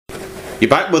You're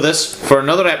back with us for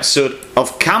another episode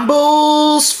of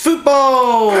Campbell's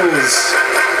Footballs.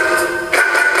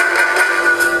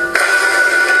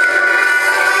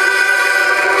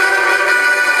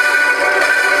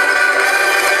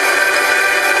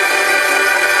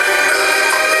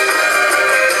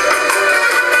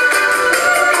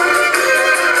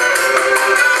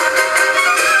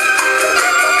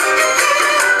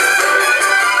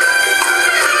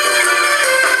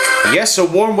 Yes, a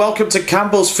warm welcome to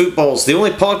Campbell's Footballs, the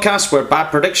only podcast where bad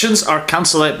predictions are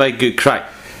cancelled out by good crack.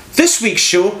 This week's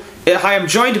show, I am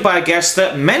joined by a guest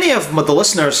that many of the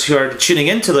listeners who are tuning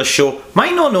into this show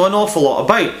might not know an awful lot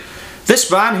about. This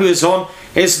man who is on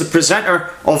is the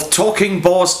presenter of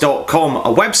TalkingBoss.com,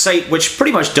 a website which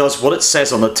pretty much does what it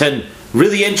says on the tin.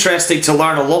 Really interesting to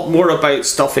learn a lot more about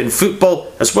stuff in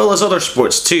football as well as other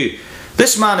sports too.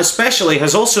 This man especially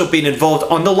has also been involved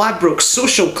on the Ladbroke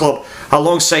Social Club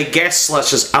alongside guests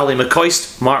such as Ali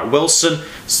McCoist, Mark Wilson,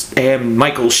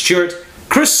 Michael Stewart,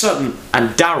 Chris Sutton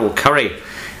and Daryl Curry.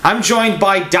 I'm joined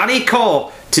by Danny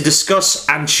Caw to discuss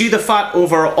and chew the fat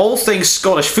over all things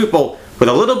Scottish football with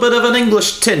a little bit of an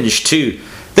English tinge too.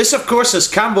 This of course is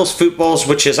Campbell's Footballs,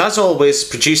 which is as always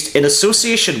produced in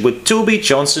association with Toby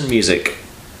Johnson Music.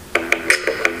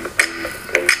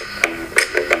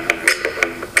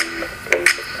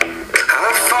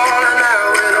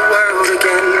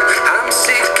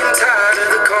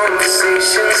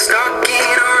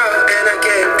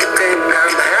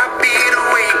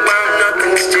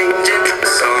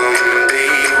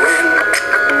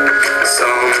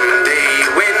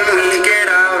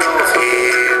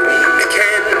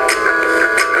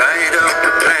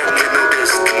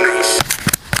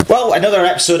 Another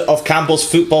episode of Campbell's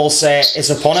Footballs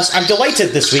is upon us. I'm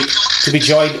delighted this week to be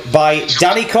joined by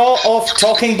Danny Caw of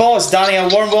Talking Boss. Danny, a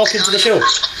warm welcome to the show.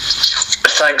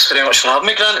 Thanks very much for having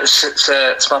me, Grant.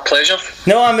 It's my pleasure.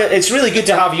 No, it's really good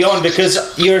to have you on because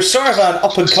you're sort of an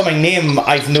up-and-coming name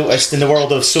I've noticed in the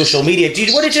world of social media. Do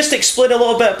you want to just explain a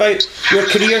little bit about your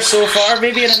career so far,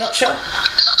 maybe in a nutshell?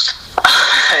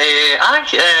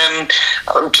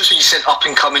 Just when you said up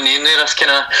and coming name there, that's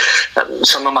kind of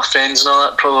some of my friends and all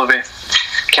that probably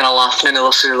kind of laughing in the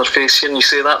other side of their face here when you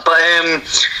say that. But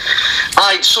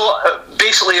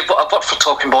basically I've worked for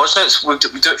Talking Boys now. We do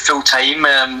it full time.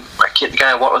 The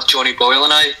guy I work with, Johnny Boyle,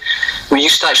 and we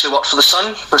used to actually work for the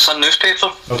Sun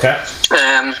newspaper. Okay.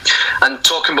 And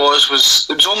Talking Boys was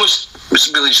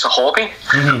really just a hobby.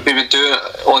 Mm-hmm. We would do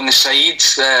it on the side,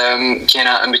 kind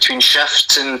of in between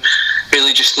shifts, and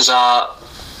really just as a,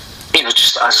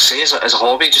 just as I say, as a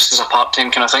hobby, just as a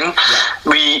part-time kind of thing.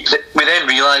 Yeah. We then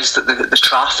realised that the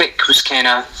traffic was kind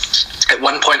of at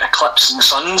one point eclipsing the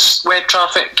Sun's web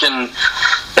traffic, and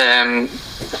in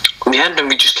the end, and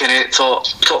we just kind of thought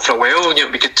for a while,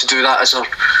 it'd be good to do that as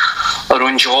our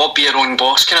own job, be our own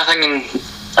boss kind of thing, and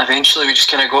eventually we just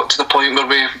kind of got to the point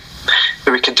where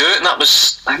we could do it, and I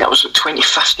think that was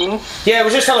 2015. Yeah,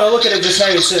 we're just having a look at it just now.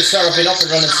 It's sort of been up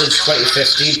and running since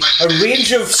 2015. A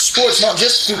range of sports, not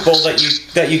just football,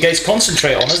 that you guys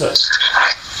concentrate on, is it?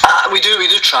 We do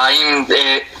try and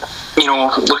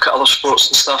look at other sports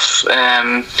and stuff,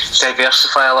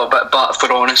 diversify a little bit. But if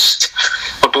we're honest,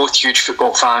 we're both huge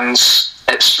football fans.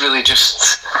 It's really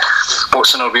just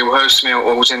what's in our wheelhouse. We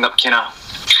always end up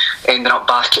ending up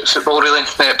back at football, really,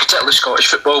 particularly Scottish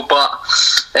football, but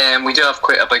we do have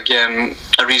quite a big,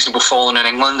 a reasonable following in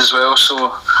England as well, so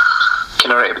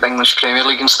kind of right up the English Premier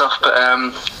League and stuff, but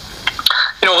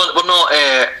we're not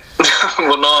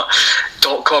we're not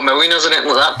 .com millionaires or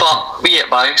anything like that, but we get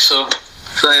by, so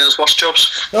there's worse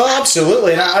jobs. No,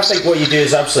 absolutely, and I think what you do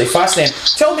is absolutely fascinating.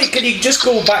 Tell me, can you just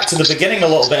go back to the beginning a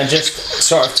little bit and just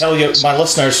sort of tell my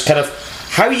listeners kind of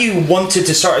how you wanted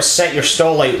to sort of set your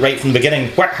stall out right from the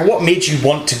beginning? What made you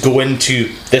want to go into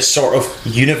this sort of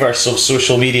universe of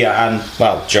social media and,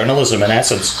 well, journalism in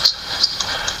essence?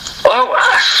 Well,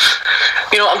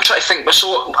 I'm trying to think.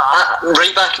 So,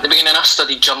 right back at the beginning, I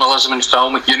studied journalism and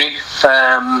film at uni.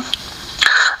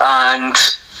 And,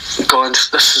 God,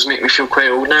 this is making me feel quite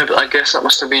old now, but I guess that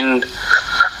must have been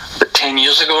about 10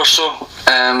 years ago or so.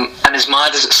 And as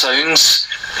mad as it sounds,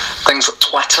 things like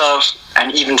Twitter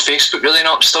and even Facebook really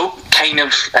not still kind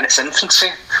of in its infancy,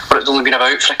 but it's only been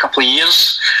about for a couple of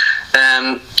years.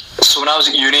 So when I was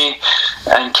at uni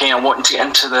and kind of wanting to get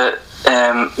into the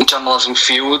journalism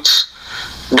field,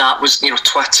 that was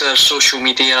Twitter, social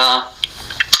media,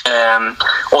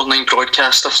 online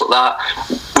broadcast, stuff like that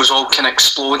was all kind of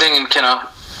exploding and kind of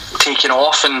taking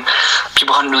off, and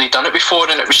people hadn't really done it before,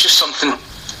 and it was just something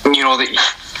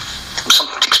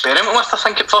something to experiment with, I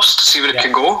think, at first, to see where it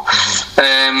could go.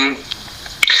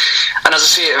 And as I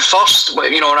say, at first,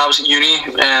 when I was at uni,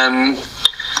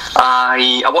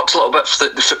 I worked a little bit for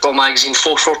the football magazine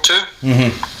 442,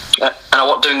 and I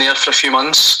worked down there for a few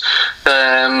months.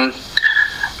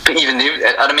 But even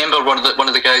I remember one of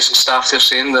the guys on staff there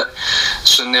saying that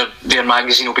soon their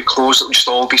magazine will be closed. It'll just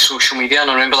all be social media.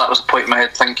 And I remember that was the point in my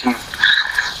head thinking,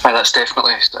 that's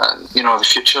definitely the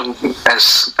future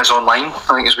is online.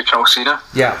 I think, as we can all see now.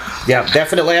 Yeah,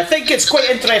 definitely. I think it's quite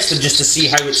interesting just to see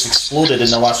how it's exploded in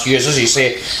the last few years. As you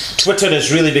say, Twitter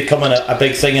is really becoming a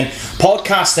big thing, and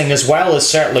podcasting as well is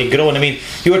certainly growing. I mean,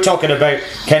 you were talking about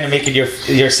kind of making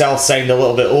yourself sound a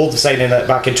little bit old, signing it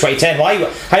back in 2010.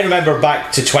 Well, I remember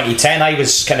back to 2010, I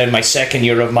was kind of in my second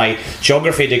year of my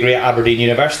geography degree at Aberdeen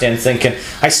University, and thinking,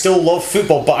 I still love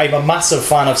football, but I'm a massive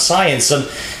fan of science, and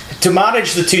to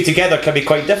manage the two together can be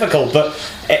quite difficult, but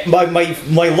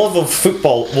my love of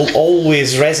football will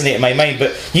always resonate in my mind.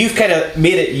 But you've kind of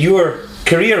made it your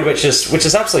career, which is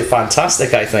absolutely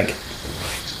fantastic, I think.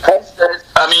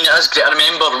 I mean, it is great. I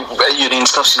remember at uni and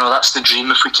stuff, that's the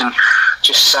dream, if we can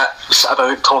just sit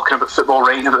about talking about football,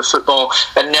 writing about football.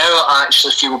 And now I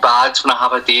actually feel bad when I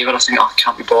have a day where I think, I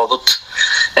can't be bothered.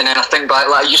 And then I think back,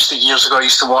 years ago, I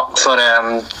used to work for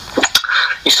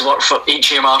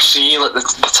HMRC, like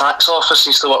the tax office. I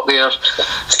used to work there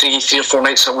three or four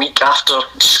nights a week after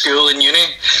school and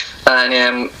uni,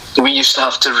 and we used to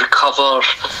have to recover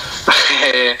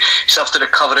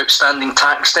outstanding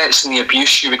tax debts and the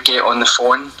abuse you would get on the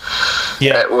phone.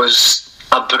 Yeah, it was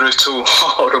a brutal,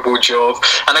 horrible job,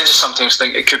 and I just sometimes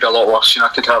think it could be a lot worse. I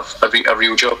could have a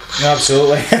real job.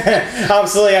 Absolutely,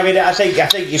 absolutely. I mean, I think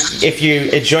if you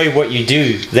enjoy what you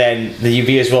do, then you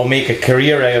may as well make a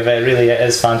career out of it. Really, it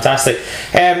is fantastic.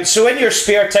 So, in your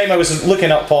spare time, I was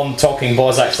looking up on Talking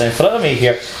Boz actually in front of me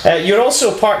here. You're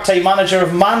also part-time manager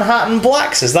of Manhattan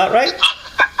Blacks. Is that right?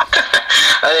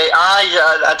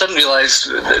 I didn't realise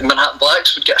Manhattan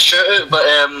Blacks would get a shout out, but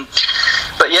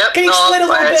yeah. Can you explain a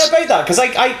little bit about that? Because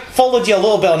I followed you a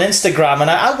little bit on Instagram, and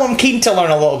I'm keen to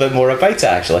learn a little bit more about it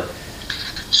actually.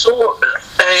 So,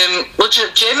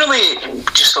 generally,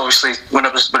 just obviously when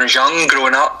I was young,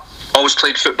 growing up, always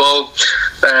played football.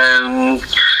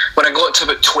 When I got to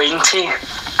about 20,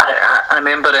 I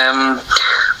remember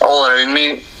all around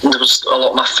me there was a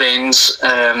lot of my friends,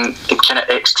 and kind of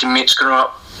ex-teammates growing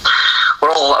up.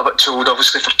 We're all a little bit too old,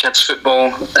 obviously, for kids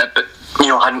football, but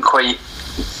hadn't quite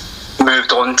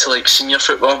moved on to like senior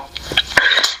football.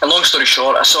 And long story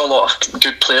short, I saw a lot of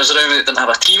good players around me that didn't have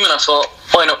a team, and I thought,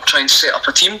 why not try and set up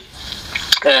a team?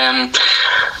 And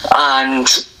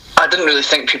I didn't really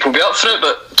think people would be up for it,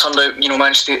 but turned out,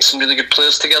 managed to get some really good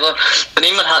players together. The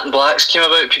name Manhattan Blacks came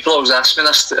about. People always ask me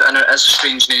this, and it is a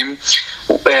strange name.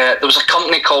 There was a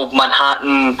company called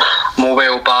Manhattan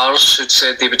Mobile Bars who'd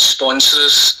said they would sponsor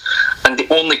us, and the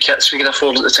only kits we could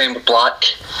afford at the time were black.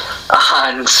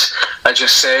 And I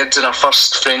just said in our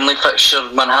first friendly fixture,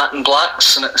 Manhattan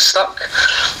Blacks, and it stuck.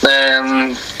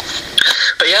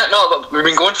 But yeah, we've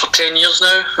been going for 10 years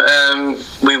now.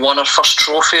 We won our first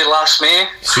trophy last May.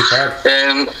 Superb.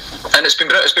 And it's been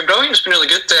brilliant. It's been really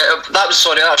good.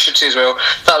 I should say as well,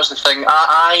 that was the thing.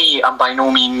 I am by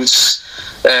no means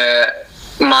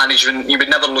management. You would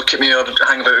never look at me or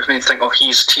hang about with me and think,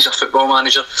 he's a football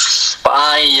manager. But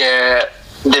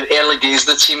the early days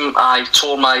of the team, I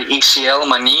tore my ACL,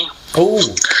 my knee. Oh.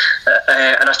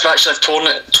 And I've torn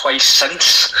it twice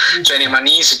since. So any of my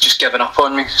knees had just given up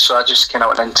on me. So I just kind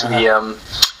of went into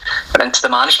the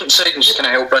management side and just kind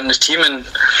of help run the team and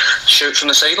shout from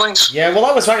the sidelines. Yeah, well,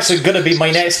 that was actually going to be my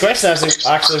next question.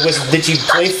 Actually, was did you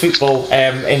play football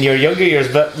in your younger years?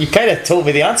 But you kind of told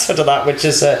me the answer to that, which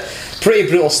is pretty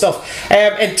brutal stuff.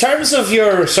 In terms of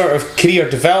your sort of career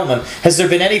development, has there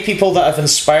been any people that have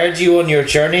inspired you on your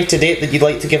journey to date that you'd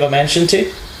like to give a mention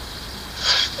to?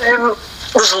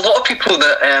 There's a lot of people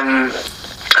that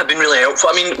have been really helpful.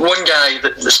 I mean, one guy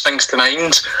that springs to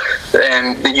mind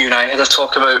that you and I had a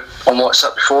talk about on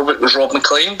WhatsApp before, but it was Rob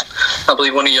McLean. I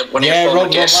believe one of your former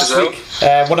guests as well.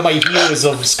 One of my heroes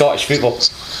of Scottish football.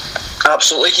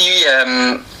 Absolutely.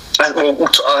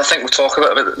 I think we'll talk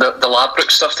about the Ladbroke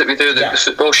stuff that we do, the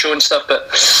football show and stuff, but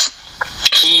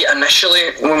he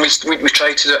initially, when we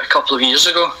tried to do it a couple of years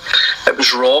ago, it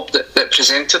was Rob that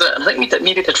presented it, and I think we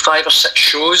maybe did 5 or 6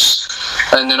 shows,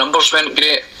 and the numbers weren't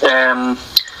great.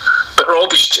 But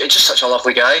Rob is just such a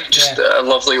lovely guy, a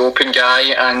lovely open guy,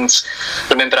 and I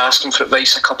remember asking for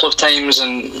advice a couple of times,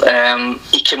 and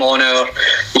he came on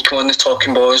the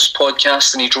Talking Boz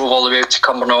podcast, and he drove all the way out to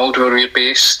Cumbernauld where we were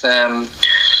based.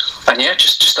 And yeah,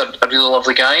 just a really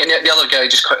lovely guy. And the other guy,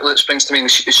 just quickly, that springs to mind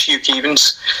is Hugh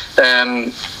Keevins.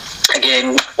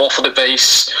 again, offered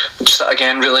advice. Just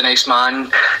again, really nice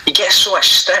man. He gets so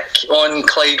much stick on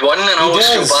Clyde One, and I always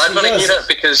feel bad when I hear it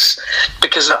because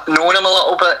knowing him a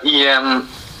little bit,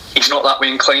 he's not that way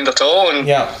inclined at all. And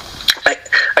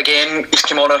again, he's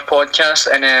come on our podcast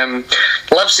and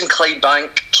lives in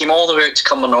Clydebank. Came all the way out to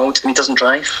Cumbernauld, and he doesn't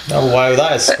drive. Oh wow,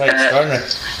 that is quite extraordinary.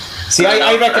 See,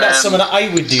 I reckon that's something that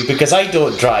I would do because I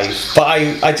don't drive, but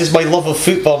I just, my love of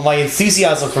football, my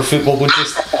enthusiasm for football would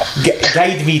just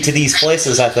guide me to these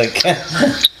places, I think.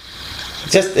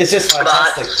 It's just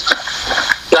fantastic.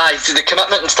 The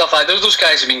commitment and stuff, those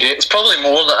guys have been great. It's probably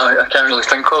more that I can't really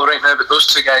think of right now, but those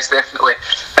two guys definitely,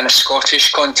 in a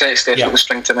Scottish context, definitely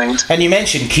spring to mind. And you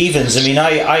mentioned Keevans. I mean,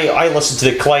 I listen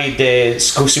to the Clyde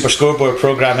Super Scoreboard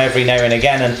programme every now and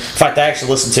again, and in fact I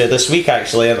actually listened to it this week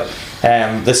actually.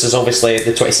 This is obviously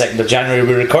the 22nd of January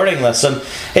we're recording this, and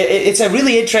it's a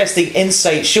really interesting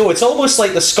insight show. It's almost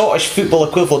like the Scottish football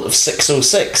equivalent of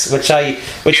 606, which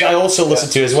I also listen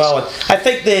to as well. And I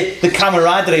think the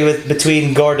camaraderie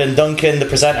between Gordon Duncan, the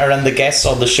presenter, and the guests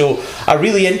on the show are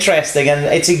really interesting, and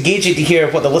it's engaging to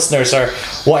hear what the listeners are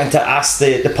wanting to ask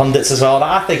the pundits as well. And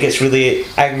I think it's really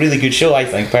a really good show, I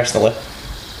think, personally.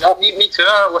 Yeah, me too.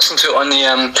 I listen to it on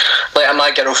the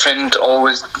my girlfriend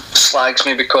always slags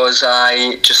me because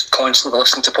I just constantly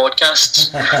listen to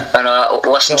podcasts and I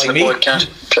listen to the podcast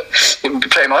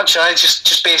pretty much. I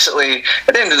just basically,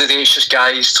 at the end of the day, it's just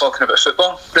guys talking about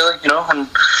football, really, and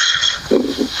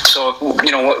so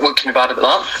what can be bad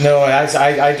about that? No,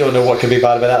 I don't know what can be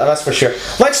bad about that, that's for sure.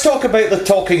 Let's talk about the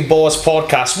Talking Boss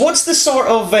podcast. What's the sort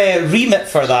of remit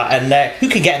for that, and who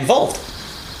can get involved?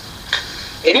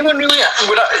 Anyone really?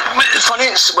 It's funny,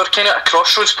 we're kind of at a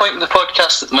crossroads point in the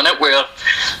podcast at the minute where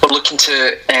we're looking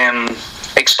to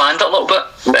expand it a little bit,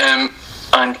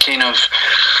 and kind of,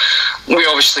 we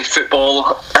obviously,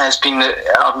 football has been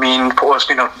our main, it's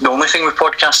been the only thing we've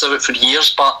podcasted about for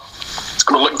years, but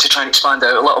we're looking to try and expand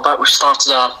out a little bit. We've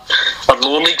started our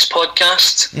Lower Leagues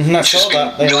podcast. I saw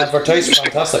that, they advertised,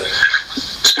 fantastic.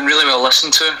 It's been really well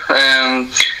listened to,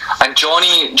 and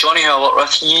Johnny who I work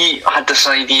with, he had this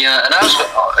idea, and I was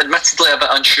admittedly a bit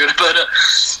unsure about it.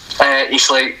 He's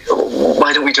like,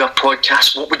 why don't we do a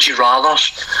podcast? What would you rather?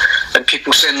 And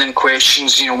people send in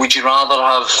questions, would you rather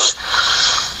have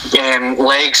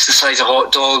legs the size of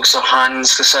hot dogs or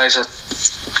hands the size of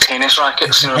tennis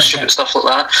rackets, stupid stuff like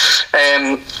that.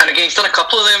 And again, he's done a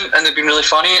couple of them, and they've been really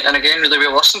funny, and again, really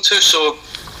well listened to. So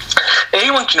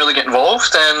anyone can really get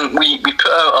involved. We put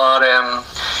out our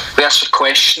we ask for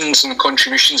questions and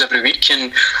contributions every week,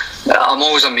 and I'm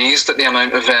always amazed at the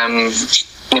amount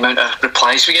of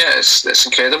replies we get. It's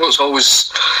incredible. It's always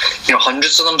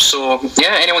hundreds of them. So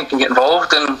yeah, anyone can get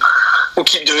involved, and we'll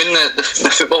keep doing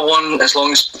the football one as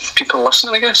long as people are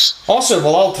listening, I guess. Awesome.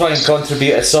 Well, I'll try and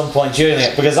contribute at some point during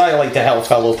it, because I like to help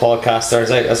fellow podcasters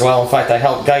out as well. In fact, I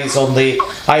help guys on the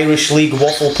Irish League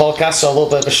Waffle podcast, so a little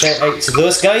bit of a shout out to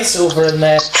those guys over in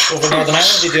Northern Ireland.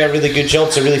 They do a really good job.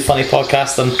 It's a really funny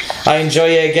podcast, and I enjoy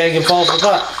getting involved with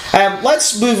that.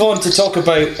 Let's move on to talk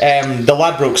about the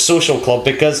Ladbrokes Social Club,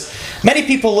 because many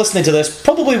people listening to this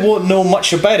probably won't know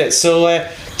much about it. So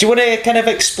do you want to kind of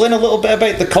explain a little bit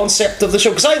about the concept of the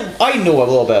show? Because I know a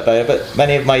little bit about it, but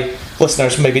many of my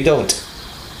listeners maybe don't.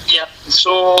 Yeah,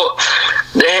 so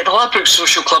the Ladbrokes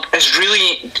Social Club is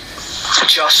really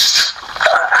just,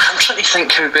 I'm trying to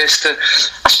think how best to,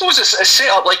 I suppose it's set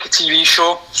up like a TV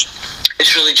show.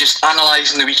 It's really just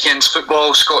analysing the weekend's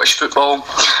football, Scottish football,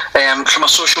 from a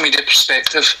social media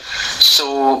perspective.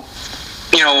 So,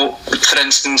 for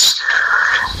instance,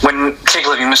 when Craig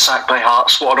Levein was sacked by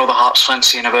Hearts, what are all the Hearts fans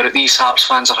saying about it? These Hearts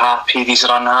fans are happy, these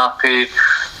are unhappy.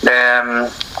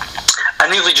 And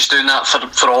really just doing that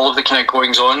for all of the kind of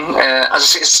goings on. As I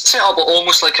say, it's set up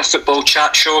almost like a football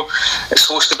chat show. It's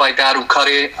hosted by Daryl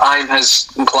Curry. I'm his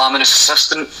glamorous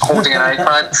assistant holding an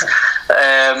iPad.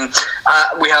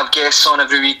 We have guests on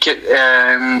every week. It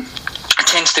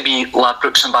tends to be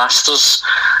Ladbrokes ambassadors,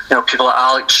 people like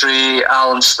Alex Ray,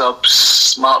 Alan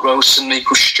Stubbs, Mark Wilson,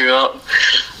 Michael Stewart.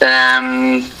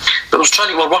 But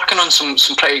we're working on some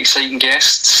pretty exciting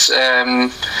guests.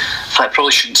 I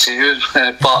probably shouldn't say who,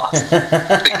 but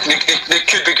they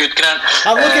could be good, Grant.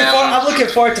 I'm looking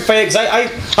forward to finding,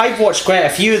 because I've watched quite a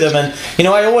few of them, and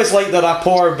I always like the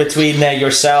rapport between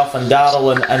yourself and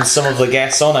Daryl and some of the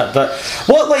guests on it. But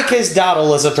what is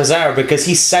Daryl as a presenter? Because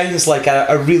he sounds like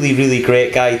a really, really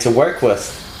great guy to work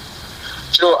with.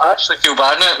 I actually feel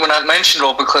bad now. When I mentioned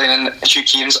Rob McLean and Hugh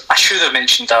Keevans, I should have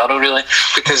mentioned Darrow, really,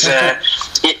 because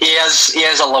he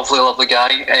is a lovely, lovely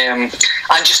guy, and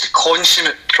just a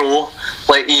consummate pro.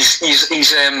 Like he's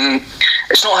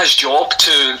it's not his job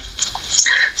to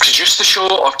produce the show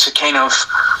or to kind of,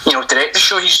 direct the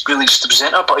show. He's really just a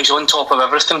presenter, but he's on top of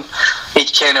everything. He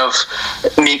kind of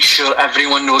makes sure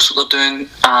everyone knows what they're doing,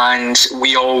 and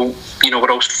we're all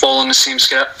following the same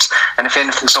script. And if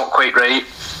anything's not quite right,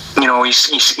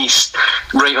 he's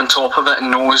right on top of it and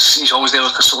knows he's always there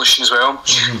with the solution as well.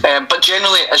 Mm-hmm. But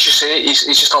generally, as you say, he's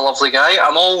just a lovely guy.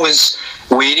 I'm always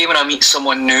wary when I meet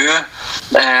someone new.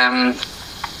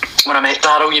 When I met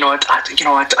Darryl,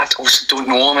 I obviously don't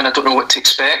know him and I don't know what to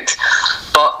expect.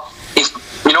 But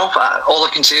all I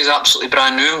can say is absolutely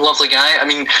brand new, lovely guy. I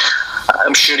mean,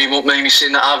 I'm sure he won't mind me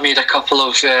saying that I've made a couple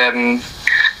of.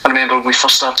 I remember when we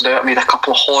first started out, I made a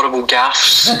couple of horrible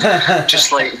gaffes,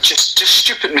 just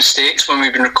stupid mistakes when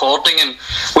we've been recording, and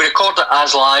we record it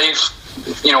as live,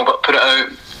 but put it out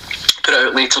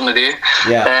later in the day.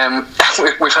 Yeah.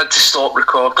 We've had to stop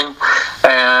recording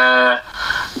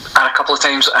a couple of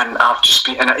times, and I've just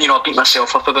I beat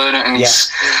myself up about it, and he's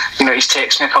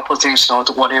texted me a couple of times,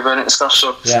 don't worry about it and stuff.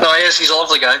 So no, he's a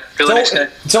lovely guy, really nice guy.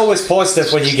 It's always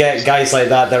positive when you get guys like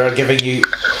that are giving you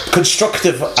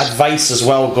constructive advice as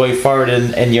well going forward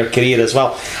in your career as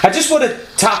well. I just want to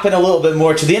tap in a little bit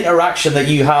more to the interaction that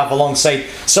you have alongside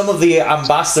some of the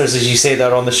ambassadors, as you say,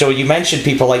 that are on the show. You mentioned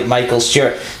people like Michael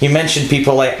Stewart, you mentioned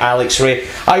people like Alex Rae.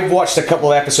 I've watched a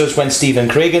couple of episodes when Stephen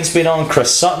Cragan's been on,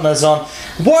 Chris Sutton is on.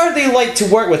 What are they like to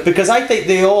work with? Because I think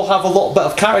they all have a little bit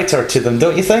of character to them,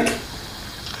 don't you think?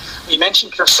 You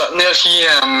mentioned Chris Sutton there. He,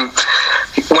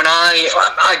 when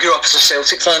I grew up as a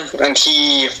Celtic fan, and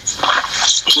he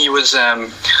was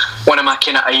one of my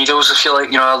kind of idols. I feel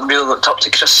like I really looked up to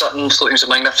Chris Sutton. Thought he was a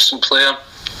magnificent player.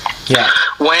 Yeah.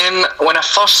 When I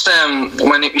first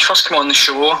when he first came on the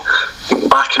show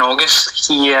back in August,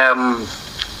 he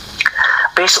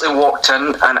basically walked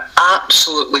in and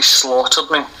absolutely slaughtered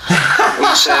me.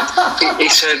 He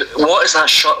said, "What is that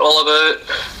shirt all about?"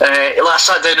 I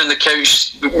sat down on the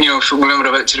couch, if we were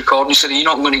about to record, and he said, "Are you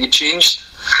not going to get changed?"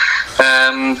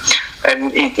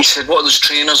 And he said, "What are those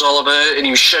trainers all about?" And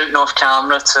he was shouting off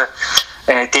camera to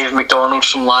David McDonald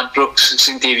from Ladbrokes and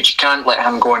saying, "David, you can't let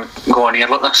him go on here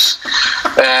like this."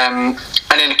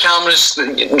 And then the cameras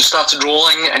started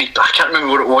rolling, and I can't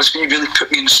remember what it was, but he really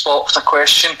put me in the spot with a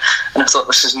question, and I thought,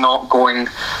 this is not going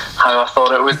how I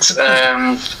thought it would.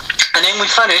 And then we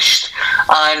finished,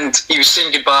 and he was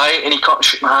saying goodbye, and he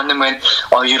shook my hand and went,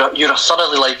 "Oh, you're a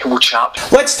thoroughly likeable chap."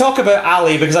 Let's talk about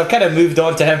Ali, because I've kind of moved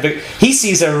on to him, but he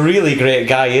sees a really great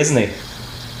guy, isn't he?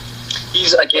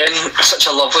 He's, again, such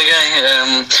a lovely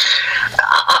guy.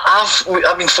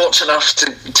 I've been fortunate enough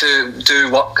to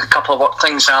do a couple of work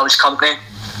things in Ali's company,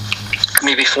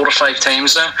 maybe 4 or 5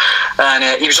 times now. And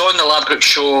he was on the Ladbrokes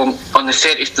show on the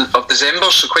 30th of December,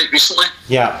 so quite recently.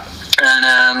 Yeah.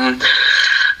 And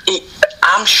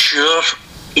I'm sure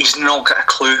he's not got a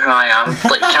clue who I am.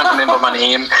 Like, he can't remember my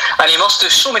name, and he must do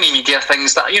so many media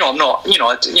things that I'm not.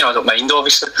 I don't mind,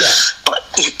 obviously. Yeah. But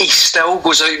he still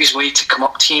goes out of his way to come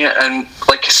up to you, and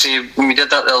like I say, when we did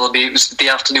that the other day, it was the day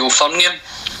after the Old Firm game.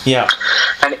 Yeah.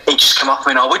 And he just come up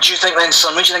and went, "What do you think then,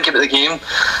 son? What do you think about the game?"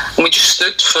 And we just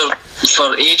stood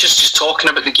for ages just talking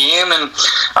about the game, and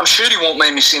I'm sure he won't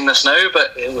mind me saying this now,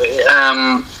 but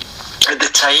at the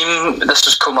time, this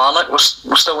was Kilmarnock,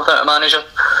 we're still without a manager.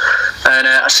 And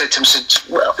I said to him,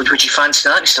 "Well, would you fancy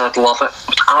that?" And he said, "I'd love it.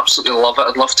 I'd absolutely love it.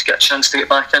 I'd love to get a chance to get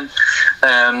back in."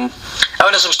 And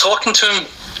as I was talking to him,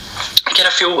 I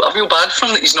feel bad for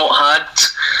him that he's not had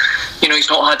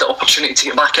the opportunity to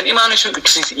get back into management,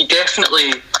 because he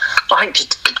definitely, I think, he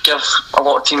could give a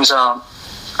lot of teams a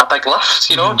big lift.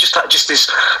 Just his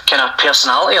kind of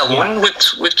personality alone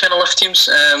would kind of lift teams.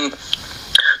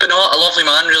 But no, a lovely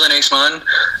man, really nice man.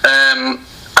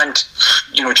 And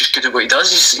just good at what he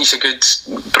does. He's a good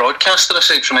broadcaster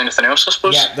aside from anything else, I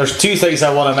suppose. Yeah, there's 2 things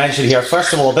I want to mention here.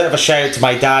 First of all, a bit of a shout out to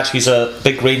my dad, who's a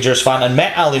big Rangers fan and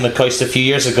met Ali McCoist a few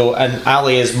years ago, and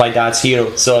Ali is my dad's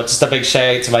hero, so just a big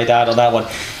shout out to my dad on that one.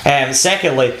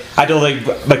 Secondly, I don't think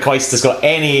McCoist has got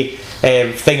any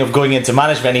thing of going into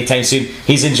management anytime soon.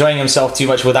 He's enjoying himself too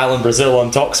much with Alan Brazil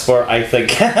on TalkSport, I think.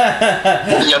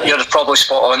 You're probably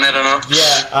spot on there, I don't know.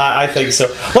 Yeah, I think so.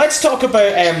 Let's talk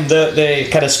about the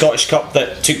kind of Scottish Cup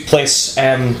that took place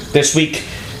this week,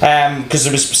 because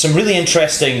there was some really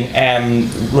interesting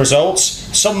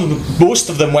results. Most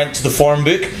of them went to the form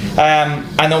book,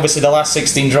 and obviously the last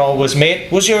 16 draw was made.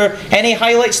 Was there any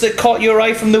highlights that caught your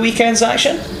eye from the weekend's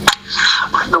action?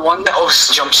 The one that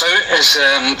obviously jumps out is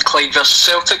Clyde versus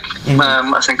Celtic.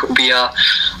 I think it will be a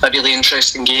really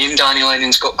interesting game. Danny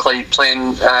Lennon's got Clyde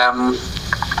playing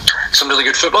some really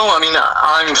good football. I mean,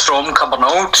 I'm from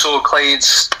Cumbernauld, so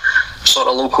Clyde's sort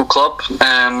of local club.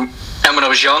 And time when I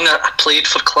was young, I played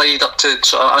for Clyde up to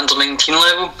sort of under 19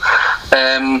 level.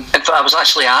 In fact, I was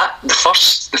actually at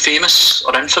the famous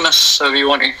or infamous, however you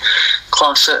want to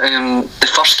class it, the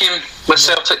first game with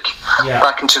Celtic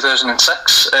back in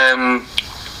 2006.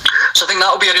 So I think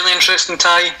that'll be a really interesting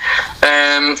tie.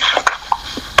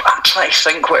 I'm trying to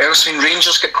think what else. I mean,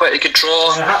 Rangers get quite a good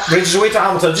draw. Rangers away to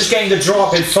Hamilton. Just getting the draw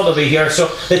up in front of me here. So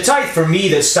the tie for me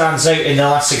that stands out in the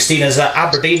last 16 is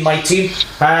Aberdeen, my team,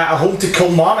 at home to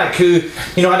Kilmarnock, who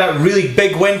had a really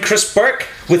big win. Chris Burke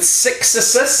with 6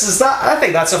 assists. I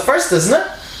think that's a first, isn't it?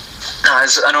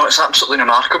 I know, it's absolutely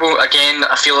remarkable. Again,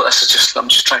 I feel like I'm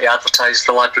just trying to advertise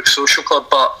the Ladbroke Social Club,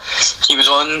 but he was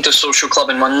on the Social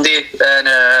Club on Monday, and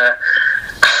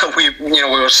we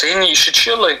were saying you should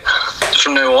surely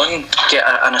from now on get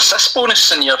an assist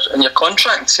bonus in your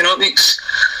contract. It makes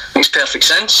perfect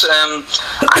sense. And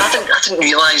I didn't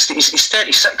realise that he's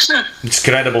 36 now. It's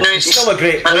incredible. He's still a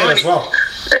great player as well.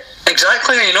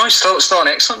 Exactly. He's still an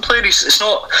excellent player. It's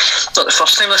not the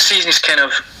first time this season he's kind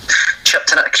of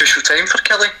chipped in at a crucial time for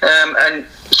Kelly. And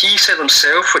he said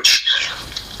himself, which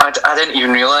I didn't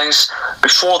even realise,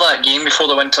 before that game, before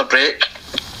the winter break,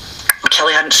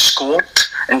 Kelly hadn't scored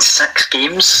in 6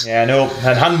 games. Yeah, I know.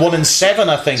 And hadn't won in 7,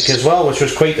 I think, as well, which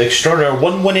was quite extraordinary.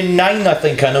 1 win in 9, I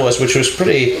think I noticed, which was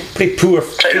pretty poor.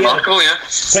 Pretty remarkable, yeah.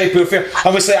 Pretty poor fare.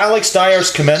 Obviously, Alex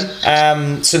Dyer's come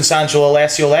in since Angelo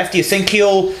Alessio left. Do you think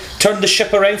he'll turn the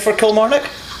ship around for Kilmarnock?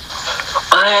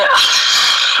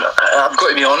 I've got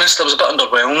to be honest, I was a bit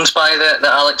underwhelmed by the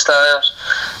Alex Dyer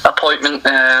appointment.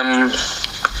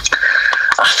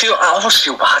 I almost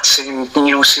feel bad saying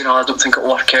I don't think it'll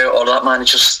work out, or that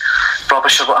manager's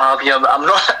rubbish, or what have you. I'm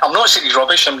not saying he's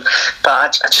rubbish,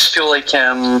 but I just feel like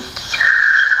I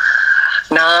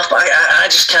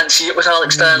just can't see it with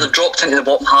Alex Dyer. They've dropped into the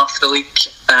bottom half of the league.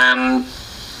 I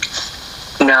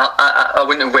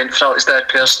wouldn't have went for Alex Dyer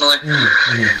personally.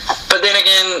 But then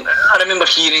again, I remember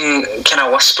hearing kind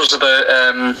of whispers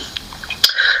about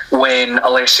when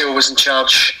Alessio was in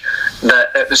charge,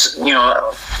 that it was,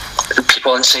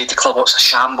 people inside the club, it's a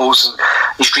shambles, and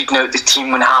he's reading out the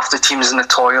team when half the team's in the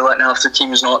toilet and half the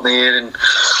team's not there. And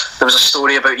there was a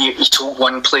story about he told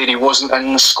one player he wasn't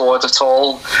in the squad at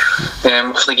all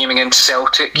for the game against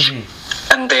Celtic.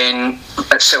 And then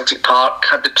at Celtic Park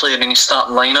had the player in his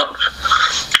starting lineup,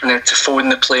 and they had to phone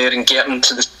the player and get him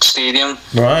to the stadium.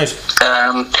 Right.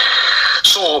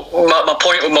 So my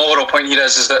overall point here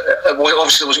is that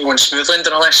obviously it wasn't going smoothly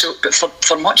under Alessio, but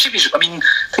for much of his, I think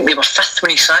they were 5th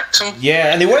when he sacked him.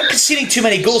 Yeah, and they weren't conceding too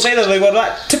many goals either. They were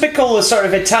that typical sort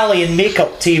of Italian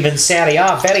make-up team in Serie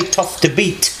A, very tough to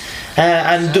beat,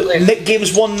 and nick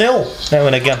games 1-0 now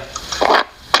and again.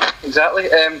 Exactly.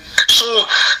 So,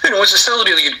 it's still a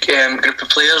really good group of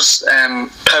players.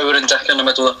 Power and Dick in the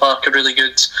middle of the park are really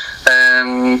good.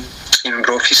 Even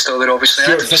Brophy's still there, obviously.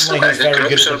 Stuart Finlay is very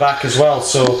good at the back as well.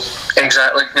 So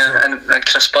exactly, yeah. And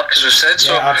Chris Buck, as we said.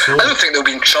 So yeah, absolutely. I don't think they'll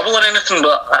be in trouble or anything,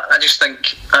 but I just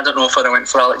think, I don't know if I went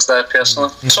for Alex there personally.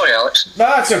 Sorry, Alex. No,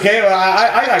 that's okay. Well,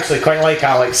 I actually quite like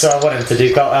Alex, so I want him to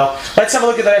do quite well. Let's have a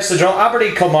look at the rest of the draw.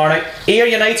 Aberdeen, Kilmarnock, Ayr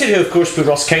United, who of course put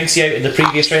Ross County out in the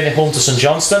previous round at home to St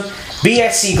Johnstone.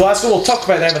 BSC Glasgow, we'll talk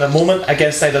about them in a moment,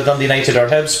 against either Dundee United or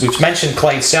Hibs. We've mentioned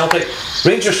Clyde Celtic.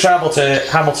 Rangers travel to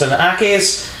Hamilton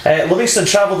Accies. Livingston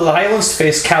travel to the Highlands to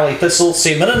face Cali Thistle.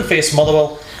 St Mirren face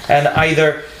Motherwell, and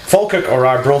either Falkirk or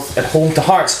Arbroath at home to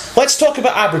Hearts. Let's talk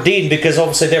about Aberdeen, because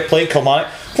obviously they're playing Kilmarnock.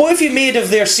 What have you made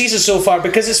of their season so far?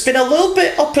 Because it's been a little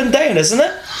bit up and down, isn't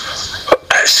it?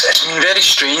 It's been very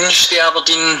strange, the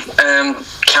Aberdeen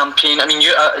campaign. I mean,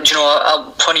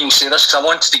 funny you say this, because I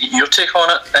wanted to get your take on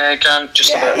it, Grant.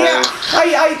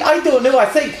 I don't know. I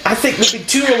think we've been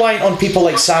too reliant on people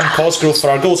like Sam Cosgrove for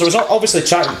our goals. I was obviously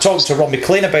talking to Rob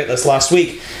McLean about this last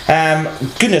week.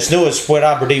 Goodness knows where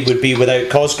Aberdeen would be without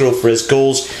Cosgrove for his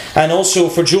goals, and also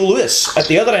for Joe Lewis at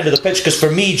the other end of the pitch, because for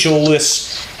me, Joe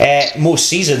Lewis most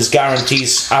seasons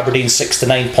guarantees Aberdeen 6 to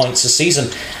 9 points a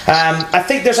season. I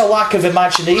think there's a lack of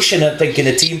imagination, I think, in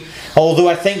the team, although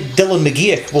I think Dylan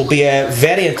McGeoch will be a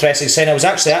very interesting sign. I was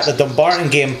actually at the Dumbarton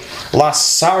game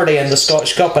last Saturday in the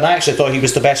Scottish Cup, and I actually thought he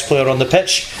was the best player on the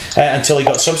pitch until he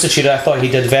got substituted. I thought he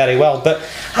did very well, but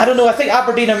I don't know, I think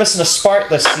Aberdeen are missing a spark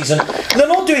this season. They're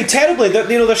not doing terribly.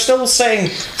 They're still saying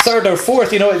 3rd or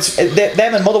 4th.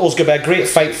 Them and Motherwell's going to be a great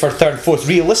fight for 3rd and 4th,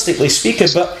 realistically speaking,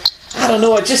 but I don't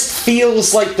know, it just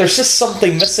feels like there's just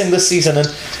something missing this season. And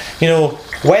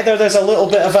whether there's a little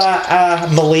bit of a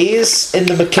malaise in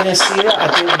the McInnes era, I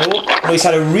don't know. He's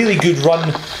had a really good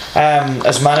run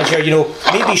as manager.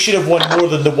 Maybe he should have won more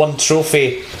than the one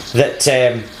trophy that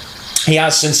he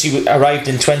has since he arrived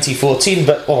in 2014,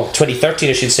 2013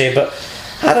 I should say. But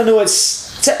I don't know,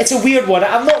 it's a weird one.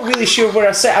 I'm not really sure where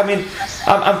I sit. I mean,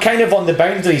 I'm kind of on the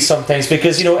boundary sometimes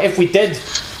because, you know, if we did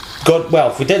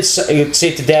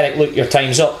say to Derek, look, your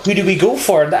time's up, who do we go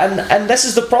for? And this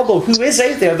is the problem. Who is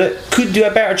out there that could do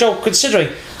a better job, considering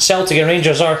Celtic and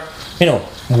Rangers are, you know,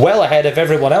 well ahead of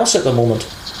everyone else at the moment?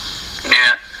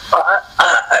 Yeah.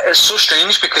 It's so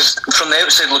strange because from the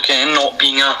outside looking in, not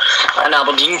being an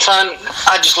Aberdeen fan,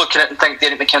 I just look at it and think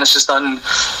Derek McInnes has done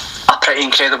a pretty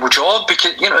incredible job,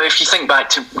 because, you know, if you think back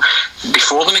to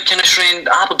before the McInnes reign,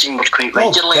 Aberdeen were quite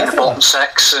regularly in the bottom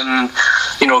six and,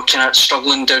 you know, kind of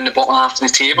struggling down the bottom half of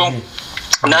the table.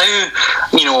 Now,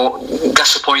 you know,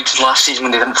 disappointed last season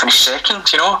when they didn't finish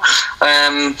second, you know,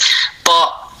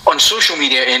 but on social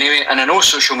media anyway, and I know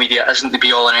social media isn't the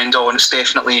be all and end all, and it's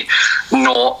definitely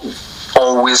not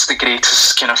always the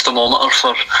greatest kind of thermometer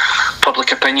for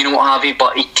public opinion and what have you,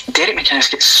 but Derek McInnes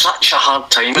gets such a hard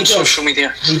time on social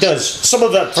media. He does. Some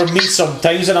of it from me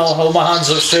sometimes, and I'll hold my hands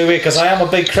up straight away because I am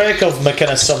a big critic of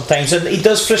McInnes sometimes, and he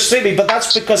does frustrate me, but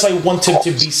that's because I want him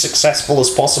to be successful as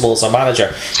possible as a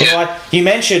manager. You know, you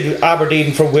mentioned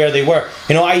Aberdeen from where they were.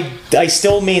 You know, I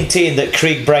still maintain that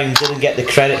Craig Brown didn't get the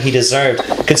credit he deserved,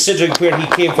 considering where he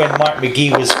came when Mark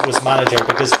McGee was manager,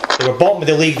 because they were bottom of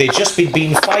the league. They'd just been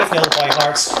beaten 5-0 by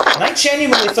Hearts, and I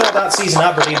genuinely thought that season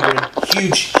Aberdeen were in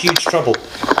huge trouble,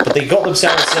 but they got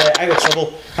themselves out of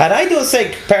trouble, and I don't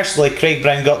think personally Craig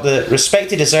Brown got the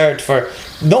respect he deserved for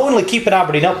not only keeping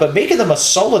Aberdeen up but making them a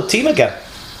solid team again.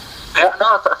 Yeah, no,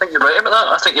 I think you're right about that.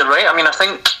 I think you're right. I mean, I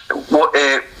think what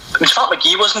in fact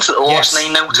McGee wasn't it that lost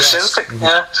 9-0 to Celtic?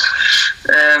 Yeah.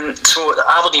 So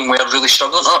Aberdeen were really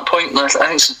struggling at that point, and I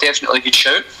think it's definitely a good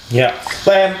shout. Yeah.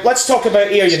 Let's talk about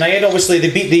Ayr United. Obviously they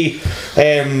beat the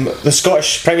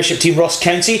Scottish Premiership team Ross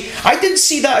County. I didn't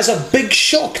see that as a big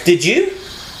shock, did you?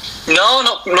 No,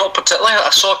 not particularly. I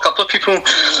saw a couple of people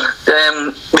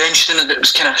mentioning that it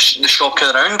was kind of the shock of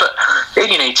the round, but Ayr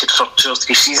United for 2 or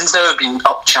 3 seasons now have been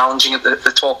up challenging at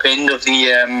the top end of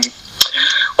the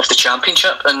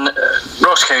Championship, and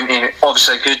Ross County,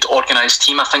 obviously a good organised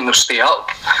team. I think they'll stay up,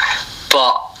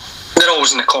 but they're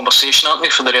always in the conversation, aren't they,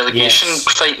 for the relegation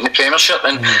fight in the Premiership,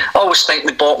 and I always think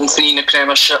the bottom 3 in the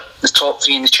Premiership, the top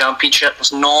 3 in the Championship,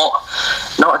 there's not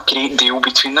a great deal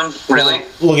between them, really.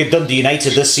 Look at Dundee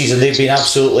United this season. They've been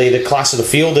absolutely the class of the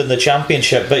field in the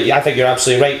Championship, but I think you're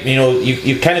absolutely right. You know,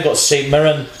 you've kind of got St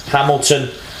Mirren, Hamilton,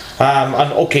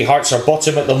 and okay, Hearts are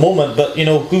bottom at the moment, but you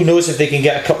know, who knows if they can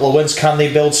get a couple of wins, can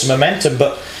they build some momentum?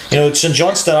 But you know, St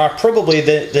Johnstone are probably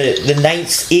the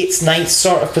 9th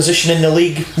sort of position in the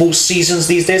league most seasons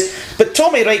these days. But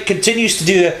Tommy Wright continues to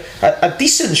do a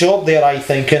decent job there, I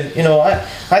think, and you know,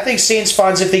 I think Saints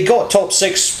fans, if they got top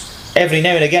 6 every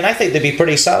now and again, I think they'd be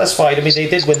pretty satisfied. I mean, they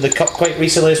did win the cup quite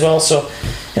recently as well, so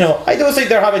you know, I don't think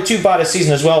they're having too bad a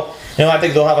season as well. You know, I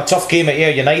think they'll have a tough game at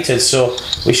Ayr United, so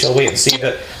we shall wait and see.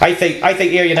 But I think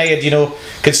Ayr United, you know,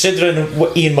 considering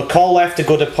what Ian McCall left to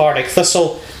go to Partick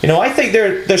Thistle, you know, I think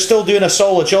they're still doing a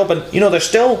solid job, and you know, they're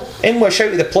still in with a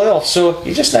shout to the playoffs. So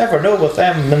you just never know with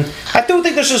them, and I don't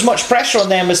think there's as much pressure on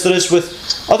them as there is with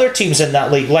other teams in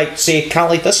that league, like say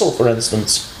Cally Thistle, for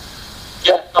instance.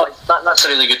 Yeah, no, that's a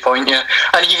really good point, yeah.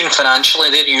 And even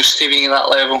financially, they're used to being at that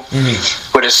level.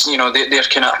 Whereas, you know, they're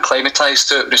kind of acclimatised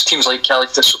to it. Whereas teams like Cally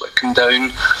Thistle that come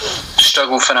down,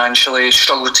 struggle financially,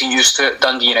 struggle to get used to it.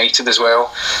 Dundee United as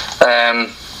well.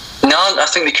 No, I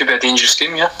think they could be a dangerous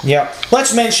team, yeah. Yeah.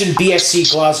 Let's mention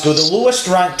BSC Glasgow, the lowest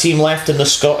ranked team left in the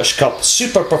Scottish Cup.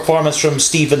 Super performance from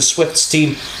Stephen Swift's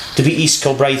team to beat East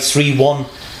Kilbride 3-1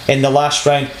 in the last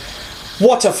round.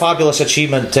 What a fabulous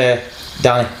achievement,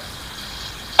 Danny.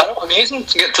 Amazing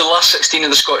to get to the last 16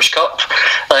 of the Scottish Cup.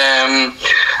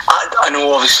 I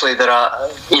know obviously they're a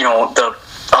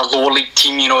lower league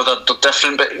team, you know, they're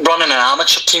different, but running an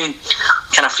amateur team,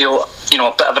 kind of feel, you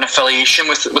know, a bit of an affiliation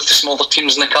with the smaller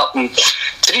teams in the cup, and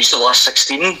to reach the last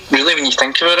 16, really, when you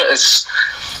think about it, is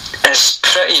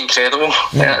pretty incredible.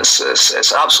 Yeah,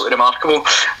 it's absolutely remarkable.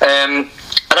 And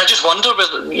I just wonder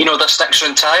whether, you know, this next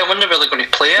round tie, I wonder where they're going to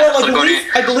play it. Well,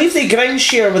 I believe they ground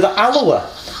share with Alloa.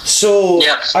 So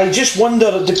I just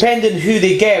wonder, depending who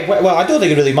they get. Well, I don't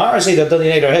think it really matters either. Dundee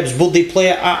United or Hibs. Will they play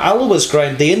at Alloa's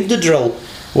ground, the Indodrill,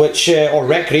 which or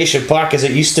Recreation Park as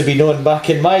it used to be known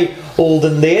back in my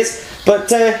olden days?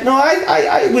 But no,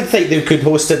 I would think they could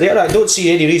host it there. I don't see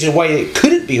any reason why it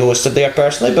couldn't be hosted there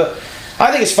personally. But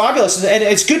I think it's fabulous, and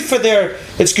it's good for their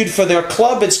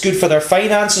club. It's good for their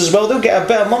finances as well. They'll get a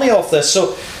bit of money off this.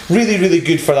 So really, really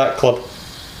good for that club.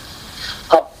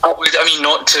 I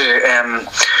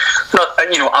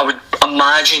would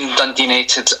imagine Dundee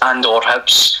United and or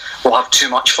Hibs will have too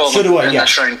much for them in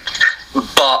this round.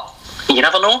 But you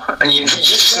never know, and you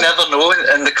just never know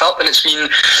in the cup. And it's been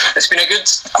a good.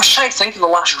 I was trying to think of the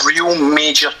last real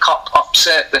major cup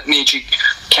upset that made you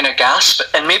kind of gasp,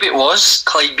 and maybe it was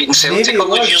Clyde beating Celtic a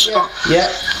couple of years ago.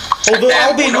 Yeah. Although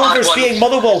Albion Rovers beating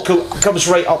Motherwell comes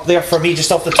right up there for me,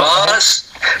 just off the top. Oh,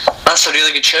 that's a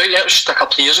really good shout. Yeah, it was just a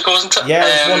couple of years ago, wasn't it? Yeah,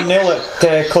 it was 1-0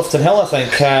 at Clifton Hill, I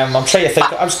think. I'm trying to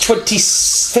think. I was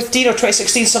 2015 or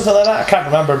 2016, something like that. I can't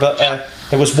remember, but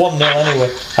it was 1-0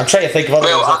 anyway. I'm trying to think of other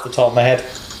ones off the top of my head.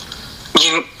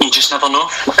 You just never know,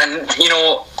 and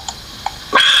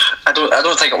I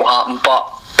don't think it will happen,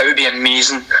 but it would be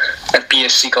amazing if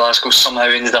BSC Glasgow somehow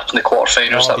ended up in the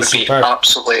quarterfinals. That would be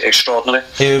absolutely extraordinary.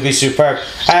 It would be superb.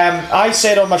 I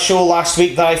said on my show last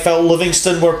week that I felt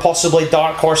Livingston were possibly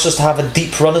dark horses to have a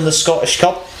deep run in the Scottish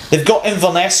Cup. They've got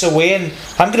Inverness away, and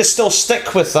I'm going to still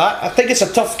stick with that. I think it's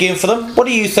a tough game for them. What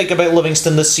do you think about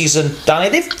Livingston this season, Danny?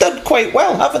 They've done quite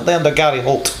well, haven't they, under Gary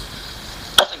Holt?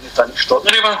 I think they've done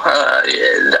extraordinarily well.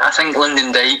 I think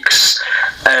Lyndon Dykes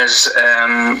is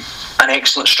an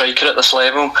excellent striker at this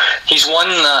level. He's one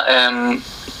that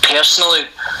personally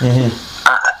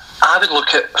I would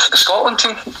look at for the Scotland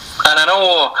team, and I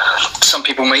know some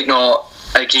people might not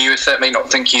agree with it, might not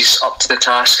think he's up to the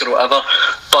task or whatever,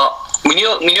 but we need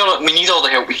all the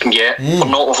help we can get. We're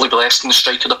not overly blessed in the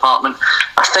striker department.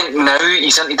 I think now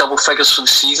he's into double figures for the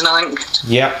season, I think.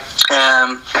 Yeah.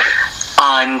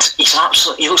 And he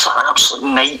looks like an absolute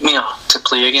nightmare to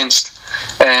play against.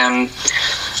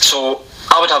 So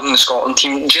I would have him in the Scotland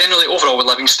team. Generally, overall with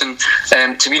Livingston,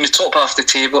 to be in the top half of the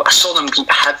table. I saw them beat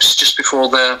Hibs just before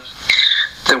the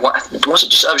was it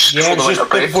just? I was just before the winter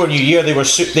break. Before New Year, they were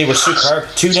superb.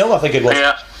 2-0, I think it was.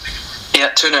 Yeah,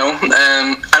 2-0.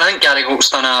 And I think Gary Holt's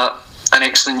done an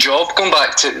excellent job. Going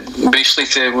back to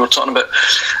we were talking about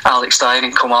Alex Dyer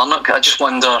and Kilmarnock. I just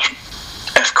wonder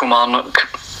if Kilmarnock,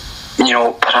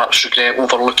 perhaps regret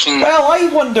overlooking. Well, I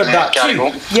wondered that Gary too.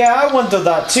 Holt. Yeah, I wondered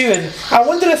that too, and I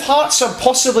wonder if Hearts are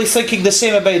possibly thinking the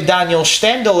same about Daniel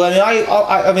Stendel. I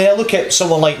mean, I look at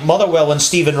someone like Motherwell and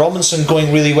Stephen Robinson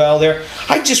going really well there.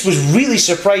 I just was really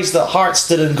surprised that Hearts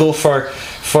didn't go for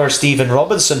Stephen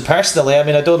Robinson personally. I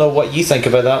mean, I don't know what you think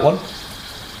about that one.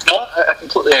 No, I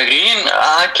completely agree. And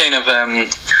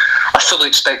I fully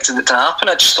expected it to happen.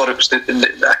 I just thought it was a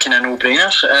kind of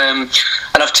no-brainer.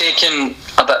 And I've taken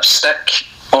a bit of stick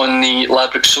on the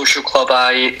Ladbroke Social Club.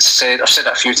 I've said that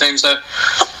a few times now.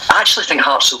 I actually think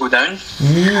Hearts will go down.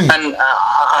 And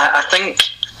I think,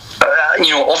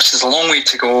 obviously there's a long way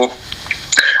to go.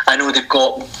 I know they've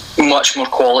got much more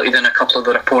quality than a couple of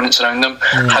their opponents around them.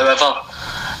 However,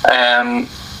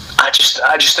 I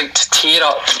just think to tear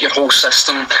up your whole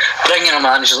system, bring in a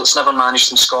manager that's never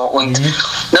managed in Scotland.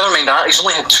 Never mind that, he's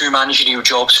only had 2 managerial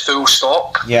jobs, full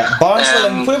stop. Yeah,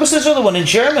 Barnsley. Where was this other one? In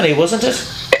Germany, wasn't it?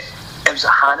 It was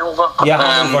at Hanover. Yeah,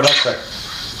 Hanover, that's right.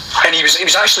 And he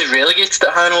was actually relegated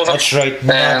at Hanover. That's right.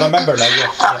 I remember now.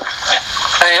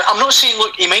 Yeah. I'm not saying,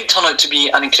 look, he might turn out to be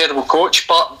an incredible coach,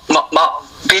 but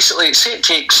basically, say it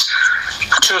takes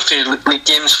 2 or 3 league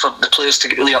games for the players to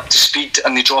get really up to speed,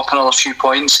 and they drop another few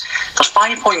points. They're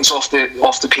 5 points off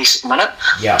the pace at the minute.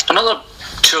 Yeah. Another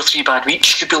 2 or 3 bad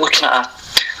weeks, you could be looking at a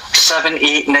 7,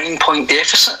 8, 9 point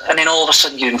deficit, and then all of a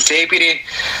sudden you're in February.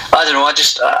 I don't know.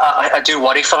 I do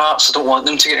worry for Hearts. I don't want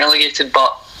them to get relegated,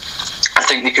 but I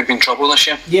think they could be in trouble this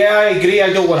year. Yeah, I agree.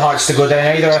 I don't want Hearts to go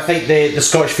down either. I think the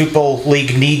Scottish Football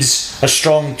League needs a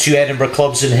strong 2 Edinburgh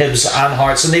clubs in Hibs and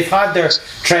Hearts, and they've had their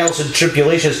trials and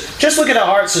tribulations. Just looking at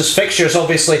Hearts' fixtures,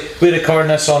 obviously, we're recording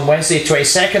this on Wednesday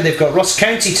 22nd. They've got Ross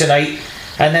County tonight,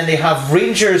 and then they have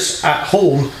Rangers at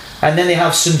home, and then they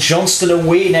have St Johnstone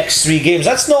away next 3 games.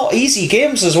 That's not easy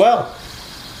games as well.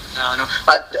 No.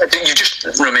 You just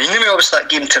reminded me, obviously, that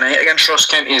game tonight against Ross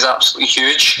County is absolutely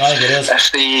huge. I think it is.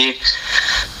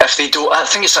 If they don't, I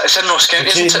think it's in Ross County,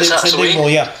 isn't it? That's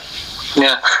away. Yeah.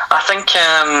 Yeah, I think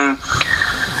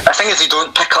if they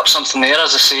don't pick up something there,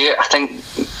 as I say, I think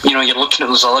you're looking at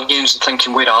those other games and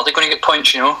thinking, where are they going to get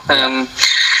points?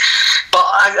 But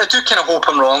I do kind of hope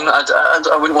I'm wrong.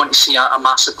 I wouldn't want to see a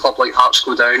massive club like Hearts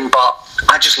go down, but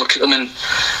I just look at them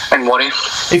and worry.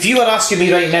 If you were asking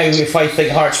me right now if I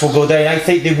think Hearts will go down, I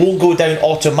think they won't go down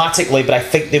automatically, but I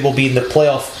think they will be in the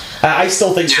playoff. I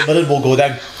still think St Mirren will go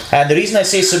down. And the reason I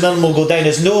say St Mirren will go down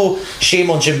is no shame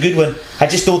on Jim Goodwin. I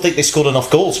just don't think they scored enough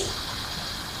goals.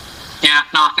 Yeah,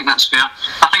 no, I think that's fair.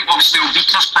 I think obviously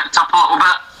Obita's picked up a little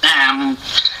bit.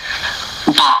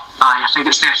 But I think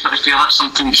it's definitely fair. That's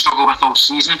something you struggle with all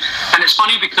season. And it's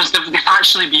funny because they've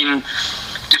actually been,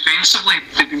 defensively,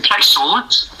 they've been pretty solid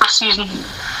this season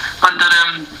under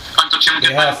Jim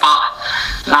Goodwin. But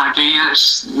I agree,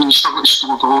 when you struggle to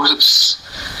score goals,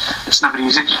 it's never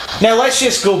easy. Now let's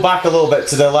just go back a little bit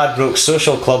to the Ladbrokes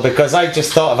Social Club, because I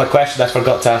just thought of a question I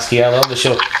forgot to ask you earlier on the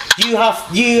show. Do you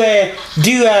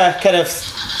do kind of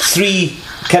 3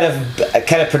 kind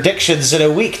of predictions in a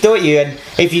week, don't you? And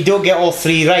if you don't get all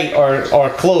 3 right or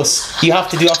close, you have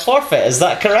to do a forfeit. Is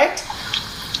that correct?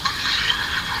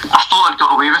 I thought I'd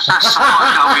got away with this. I thought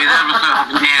I'd got away there without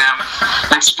having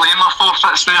to explain my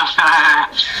forfeits there.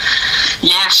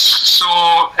 Yes, so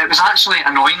it was actually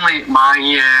annoyingly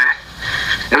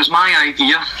it was my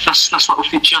idea, this little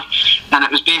feature, and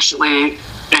it was basically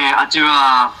I do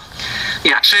a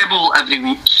treble every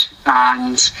week,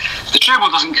 and the treble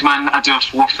doesn't come in, I do a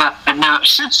forfeit. And now I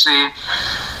should say,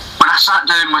 when I sat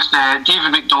down with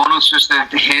David McDonald, who's the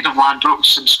head of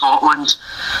Ladbrokes in Scotland,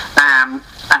 and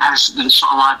the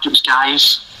sort of Ladbrokes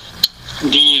guys,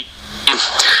 they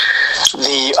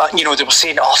were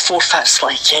saying, forfeits,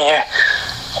 like, you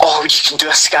can do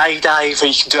a skydive, or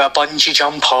you can do a bungee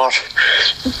jump, or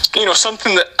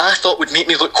something that I thought would make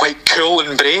me look quite cool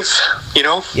and brave,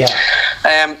 Yeah.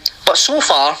 But so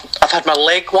far, I've had my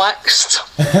leg waxed,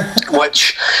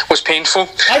 which was painful.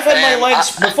 I've had my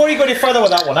legs, before you go any further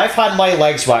with that one, I've had my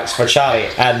legs waxed for Charlie,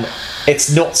 and it's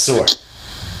not sore.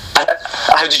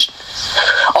 How did you...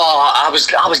 Oh, I was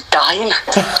dying.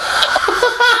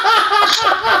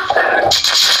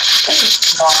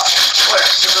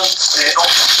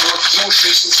 Most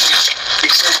recently, they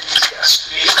said you get a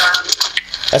spray tan.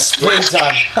 A spray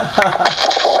tan.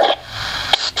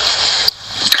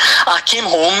 I came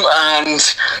home and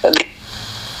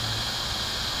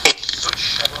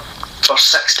for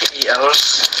 6 to 8 hours.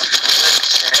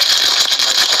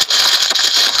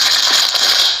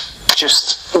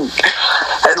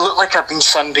 It looked like I'd been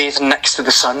sunbathing next to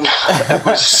the sun. It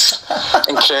was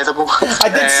incredible. I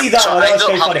did see that one. That was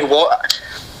quite funny.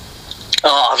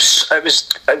 It was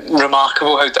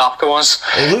remarkable how dark it was.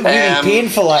 It looked really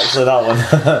painful, actually, that one.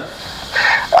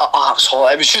 It was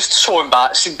hot. It was just so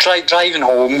embarrassing. Driving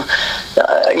home,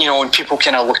 and people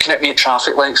kind of looking at me at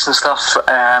traffic lights and stuff.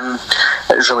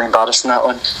 It was really embarrassing, that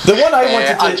one. The one I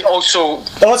wanted to...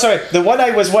 The one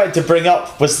I was wanting to bring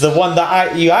up was the one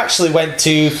that you actually went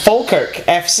to Falkirk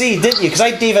FC, didn't you? Because I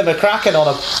had David McCracken on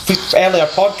a earlier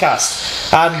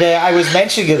podcast, and I was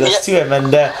mentioning this to him,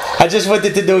 and I just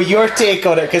wanted to know your take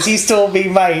on it, because he's told me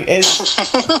mine is...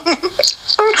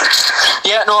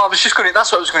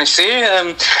 that's what I was going to say.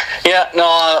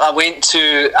 I went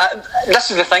to... this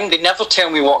is the thing, they never tell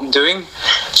me what I'm doing.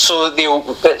 So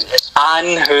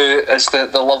Anne, who is the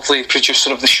lovely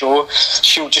producer of the show,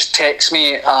 she'll just text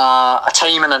me a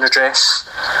time and an address,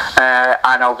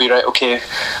 and I'll be right, okay.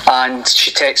 And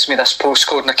she texts me this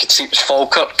postcode, and I could see it was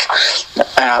Falkirk.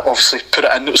 Obviously put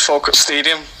it in, it was Falkirk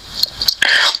Stadium.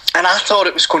 And I thought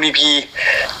it was going to be...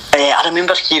 I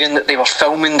remember hearing that they were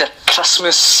filming their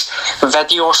Christmas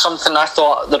video or something. I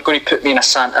thought they're going to put me in a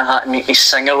Santa hat and make me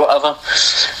sing or whatever.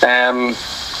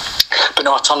 But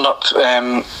no, I turned up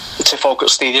to Falkirk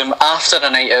Stadium after a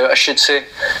night out, I should say.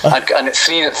 And at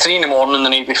 3 in the morning the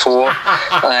night before.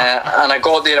 And I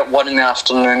got there at 1 in the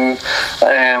afternoon.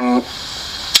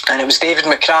 And it was David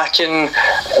McCracken,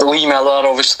 Lee Miller,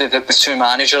 obviously the 2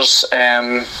 managers,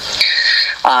 and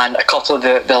a couple of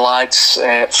the lads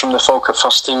from the Falkirk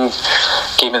first team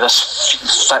gave me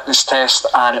this fitness test,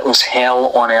 and it was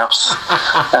hell on earth.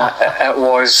 It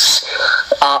was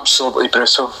absolutely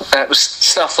brutal. It was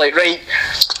stuff like, right,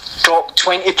 drop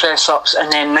 20 press-ups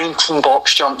and then 19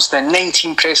 box jumps, then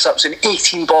 19 press-ups and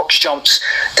 18 box jumps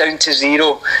down to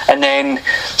 0, and then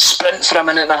sprint for a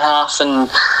minute and a half, and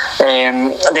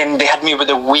then they had me with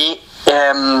a weight,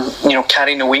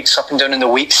 carrying the weights up and down in the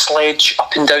weight sledge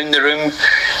up and down the room,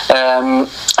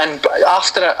 and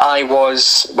after it I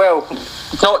was, well,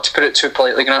 not to put it too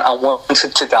politely, I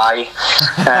wanted to die.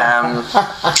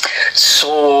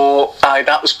 So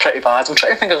that was pretty bad. I'm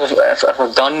trying to think if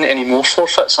I've done any more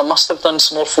forfeits. I must have done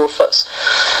some more forfeits,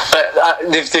 but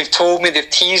they've told me, they've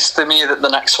teased me that the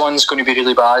next one's going to be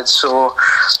really bad, so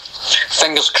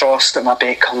fingers crossed that my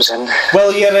bet comes in.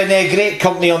 Well, you're in a great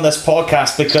company on this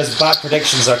podcast, because bad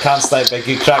predictions are cancelled out by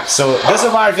good crack, so it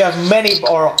doesn't matter if you have many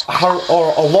or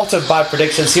a lot of bad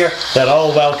predictions here, they're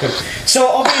all welcome. So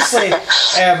obviously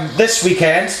this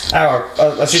weekend, or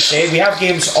I should say, we have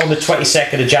games on the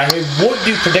 22nd of January. We won't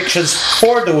do predictions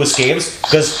for those games,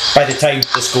 because by the time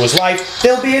this goes live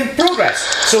they'll be in progress.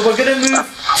 So we're going to move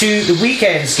to the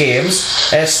weekend's games,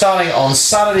 starting on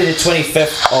Saturday the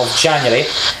 25th of January.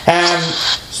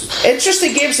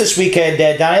 Interesting games this weekend,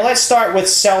 Danny. Let's start with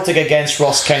Celtic against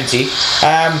Ross County.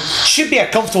 Should be a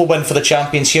comfortable win for the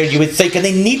champions here, you would think, and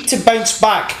they need to bounce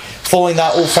back following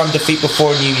that Old Firm defeat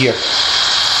before New Year.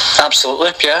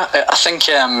 Absolutely, yeah. I think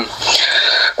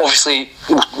obviously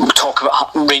we'll talk about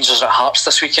Rangers at Hearts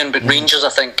this weekend, but Rangers, I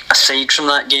think, aside from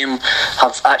that game,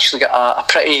 have actually got a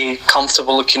pretty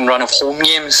comfortable looking run of home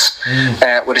games.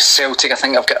 Whereas Celtic, I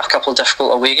think, have got a couple of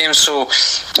difficult away games. So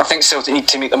I think Celtic need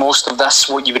to make the most of this,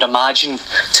 what you would imagine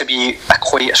to be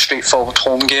quite a straightforward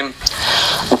home game,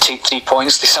 and take 3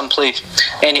 points. They simply,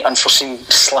 any unforeseen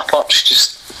slip-ups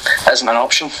just isn't an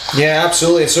option. Yeah,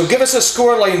 absolutely. So give us a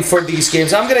scoreline for these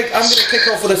games. I'm gonna kick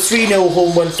off with a 3-0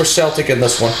 home win for Celtic in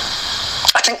this one.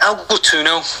 I think I'll go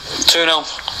 2-0.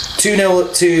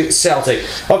 2-0 to Celtic.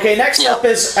 Okay, next up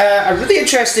is a really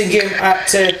interesting game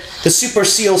at the Super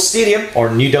Seal Stadium,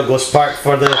 or New Douglas Park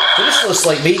for the traditionalists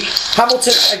like me.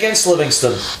 Hamilton against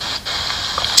Livingston.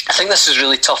 I think this is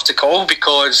really tough to call,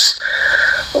 because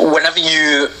whenever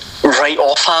you write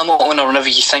off Hamilton, or whenever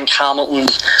you think Hamilton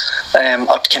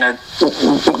are kind of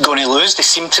going to lose, they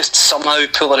seem to somehow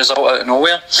pull a result out of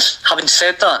nowhere. Having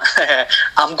said that,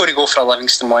 I'm going to go for a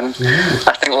Livingston win.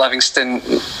 I think Livingston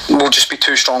will just be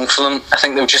too strong for them. I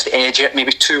think they'll just edge it,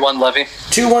 maybe 2-1 Livy.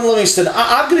 2-1 Livingston.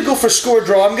 I'm going to go for score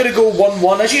draw. I'm going to go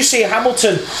 1-1. As you say,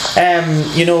 Hamilton,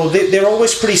 they're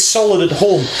always pretty solid at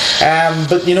home.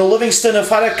 But, Livingston have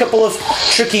had a couple of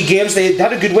tricky games. They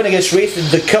had a good win against Wraith in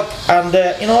the Cup. And,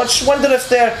 I just wonder if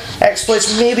their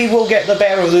exploits maybe will get the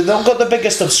better of them. They've got the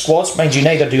biggest of squads, mind you,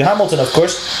 neither do Hamilton, of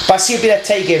course, but I see it being a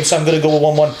tight game, so I'm going to go with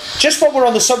 1-1. Just while we're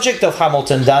on the subject of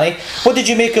Hamilton, Danny, what did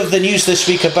you make of the news this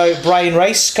week about Brian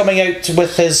Rice coming out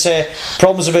with his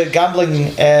problems about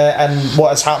gambling and what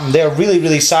has happened there? Really,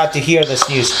 really sad to hear this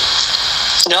news.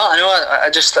 No, I know. I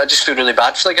just feel really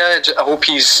bad for the guy. I hope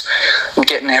he's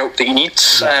getting the help that he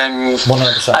needs.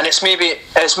 100%. And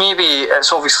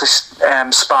it's obviously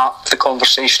sparked the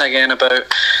conversation again about,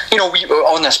 we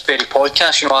on this very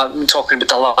podcast, I'm talking about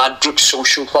the Ladbrokes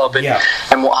Social Club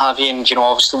and what have you, and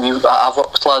obviously I've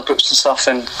worked with Ladbrokes and stuff,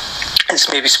 and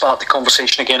it's maybe sparked the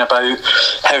conversation again about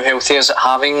how healthy is it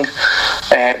having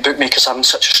bookmakers having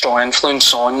such a strong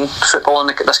influence on football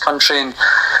in this country. And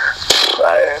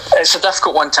it's a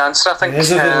difficult one to answer, I think. It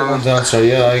is a difficult one to answer,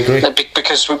 yeah, I agree.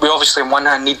 Because we obviously on one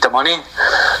hand need the money,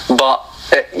 but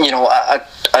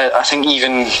I think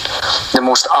even the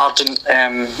most ardent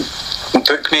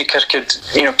bookmaker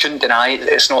couldn't deny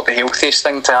it's not the healthiest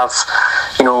thing to have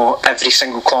every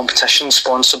single competition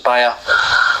sponsored by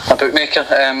a bookmaker.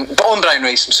 But on Brian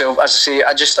Rice himself, as I say,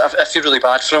 I feel really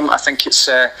bad for him. I think it's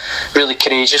really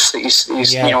courageous that he's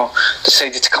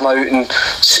decided to come out and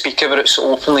speak about it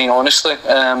so openly and honestly.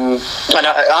 And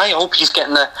I hope he's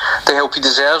getting the help he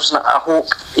deserves, and I hope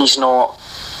he's not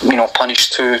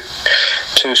punished too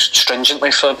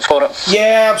stringently for it.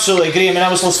 Yeah, absolutely agree. I mean, I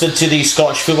was listening to the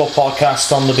Scottish Football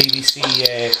Podcast on the BBC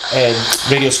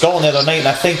Radio Scotland the other night, and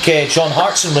I think John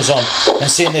Hartson was on and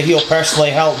saying that he'll personally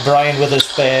help Brian with his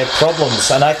problems,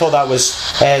 and I thought that was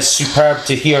superb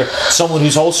to hear someone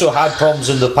who's also had problems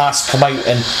in the past come out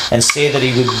and say that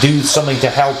he would do something to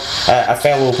help a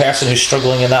fellow person who's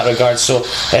struggling in that regard. So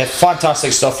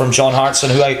fantastic stuff from John Hartson,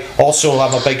 who I also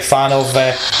am a big fan of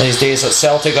in his days at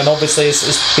Celtic, and obviously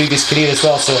his previous career as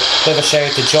well. So bit of a shout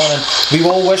out to John, and we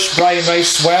all wish Brian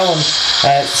Rice well,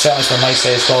 and certainly from my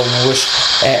side as well, and we wish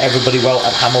everybody well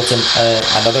at Hamilton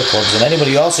and other clubs, and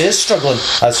anybody else is struggling,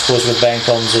 I suppose, with betting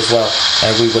problems as well.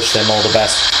 We wish them all the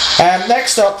best.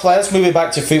 Next up, let's move it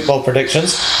back to football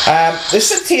predictions.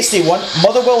 This is a tasty one.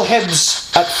 Motherwell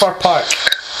Hibs at Fir Park.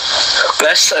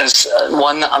 This is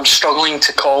one that I'm struggling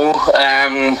to call.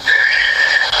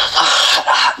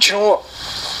 Do you know what?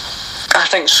 I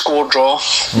think score draw.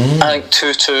 I think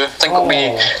 2-2. I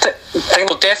think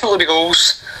there'll definitely be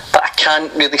goals, but I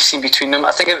can't really see between them.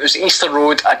 I think if it was Easter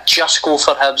Road, I'd just go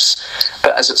for Hibs,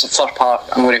 but as it's a Fir Park,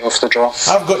 I'm going to go for the draw.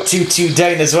 I've got 2-2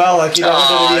 down as well. I didn't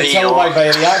really tell by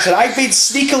reaction. I've been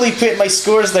sneakily putting my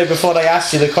scores now before I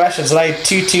asked you the questions, and I had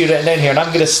 2-2 written down here, and I'm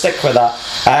going to stick with that.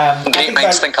 Great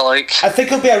minds think alike. I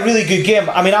think it'll be a really good game.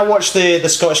 I mean, I watched the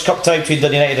Scottish Cup tie between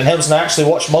Dundee United and Hibs, and I actually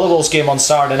watched Motherwell's game on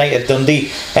Saturday night at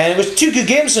Dundee, and it was two good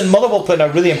games, and Motherwell put in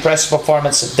a really impressive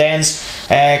performance at Dens.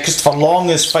 Christopher Long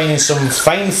is finding some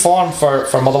fine form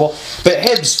for Motherwell, but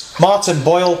Hibs, Martin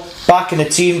Boyle back in the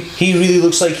team, he really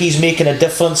looks like he's making a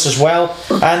difference as well.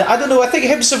 And I don't know, I think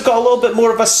Hibs have got a little bit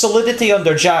more of a solidity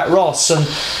under Jack Ross, and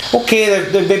okay,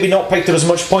 they've maybe not picked up as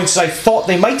much points as I thought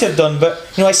they might have done, but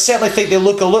I certainly think they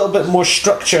look a little bit more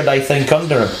structured, I think,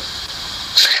 under him.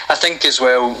 I think as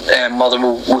well,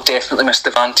 Motherwell will definitely miss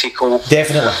the Van Tico.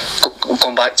 Definitely.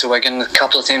 Going back to Wigan, a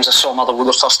couple of times I saw Motherwell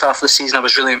the first half of the season, I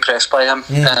was really impressed by him.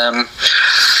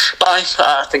 But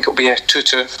I think it'll be a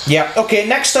 2-2. Yeah, okay,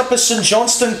 next up is St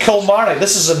Johnstone Kilmarnock.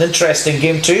 This is an interesting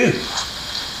game too.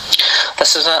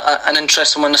 This is an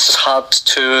interesting one. This is hard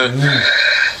to.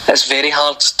 It's very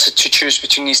hard to choose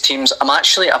between these teams. I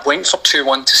went for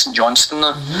 2-1 to St Johnstone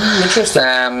though.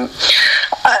 Interesting.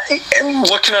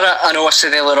 Looking at it, I know I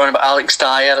said earlier on about Alex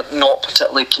Dyer, not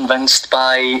particularly convinced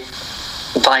by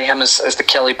him as the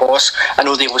Kelly boss. I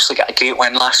know they obviously got a great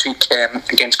win last week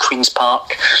against Queen's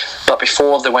Park, but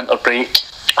before the winter break,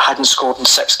 hadn't scored in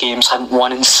 6 games, hadn't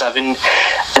won in 7.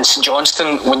 And St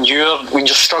Johnstone, when you're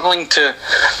struggling to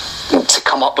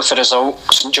come up with a result,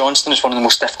 St Johnstone is one of the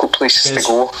most difficult places to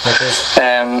go.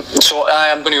 So I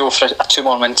am going to go for a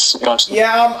 2-1 win to St Johnstone.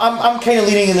 Yeah, I'm kind of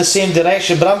leaning in the same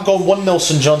direction, but I'm going 1-0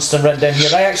 St Johnstone written down here.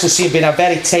 I actually see it being a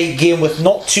very tight game with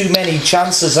not too many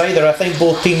chances either. I think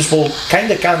both teams will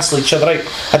kind of cancel each other out.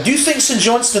 I do think St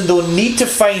Johnstone though need to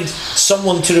find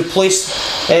someone to replace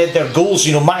their goals.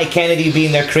 You know, Matty Kennedy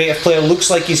being their creative player, looks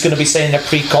like he's going to be signing a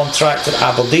pre-contract at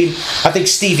Aberdeen. I think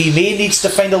Stevie May needs to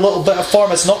find a little bit of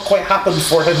form. It's not quite happened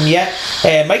for him yet.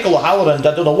 Michael O'Halloran,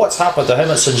 I don't know what's happened to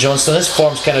him at St Johnstone. His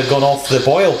form's kind of gone off the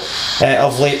boil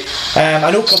of late.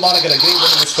 I know Kilmarnock got a great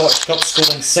win in the Scottish Cup,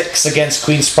 scoring 6 against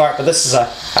Queen's Park, but this is a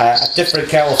different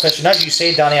kettle of fish. And as you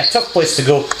say, Danny, a tough place to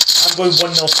go. I'm going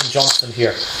 1-0 St Johnstone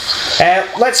here.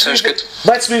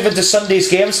 Let's move into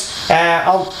Sunday's games.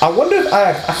 I wonder if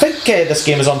I think this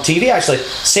game is on TV actually.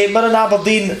 St Mirren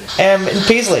Aberdeen in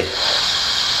Paisley.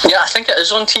 Yeah, I think it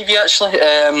is on TV actually.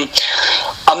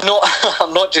 I'm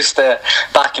not just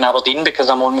backing Aberdeen because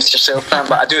I'm on with yourself, man,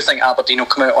 but I do think Aberdeen will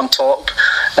come out on top.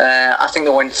 I think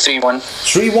they'll win 3-1.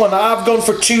 3-1. I've gone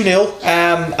for 2-0.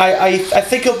 I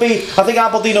think it'll be. I think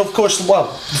Aberdeen, of course. Well,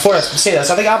 before I say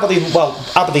this, I think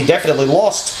Aberdeen definitely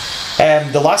lost.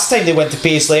 The last time they went to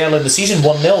Paisley early in the season,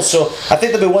 1-0. So I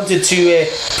think they'll be wanting to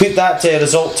put that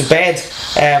result to bed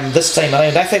this time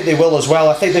around. I think they will as well.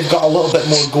 I think they've got a little bit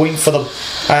more going for them.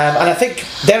 And I think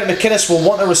Derek McInnes will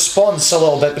want a response a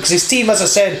little bit because his team, as I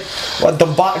said,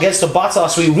 against Dumbarton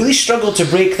last week, really struggled to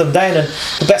break them down. And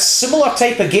a bit similar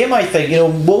type of game, I think. You know,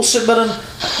 will St Mirren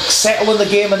settle in the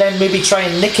game and then maybe try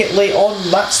and nick it late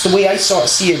on? That's the way I sort of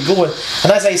see it going.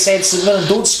 And as I said, St Mirren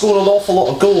don't score an awful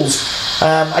lot of goals.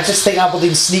 I just think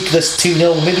Aberdeen sneak this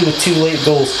 2-0, maybe with 2 late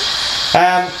goals.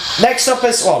 Last up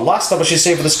I should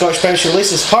say, for the Scottish Premiership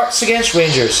race is Hearts against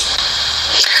Rangers.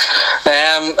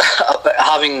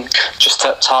 Having just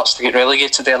tipped Hearts to get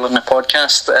relegated earlier in the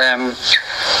podcast,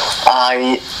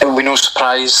 it would be no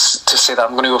surprise to say that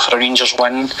I'm going to go for a Rangers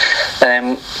win.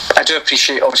 I do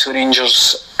appreciate, obviously,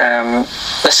 Rangers.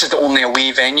 This is the only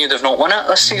away venue they've not won it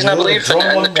this season, I believe,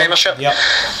 in the Premiership. Yep.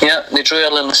 Yeah, they drew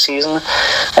early in the season,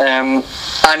 and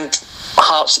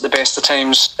Hearts at the best of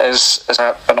times is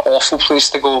an awful place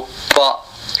to go, but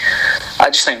I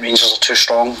just think Rangers are too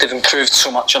strong. They've improved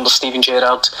so much under Steven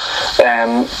Gerrard.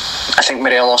 I think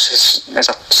Morelos is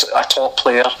a top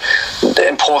player,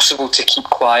 impossible to keep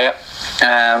quiet.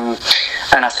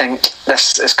 And I think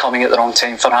this is coming at the wrong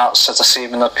time for Hearts, as I say,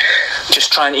 when they're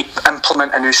just trying to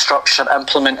implement a new structure,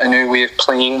 implement a new way of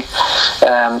playing.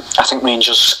 I think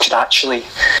Rangers could actually...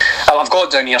 I've got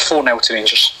it down here, 4-0 to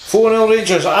Rangers. 4-0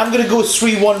 Rangers. I'm going to go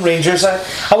 3-1 Rangers.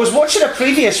 I was watching a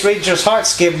previous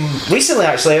Rangers-Hearts game recently,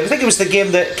 actually. I think it was the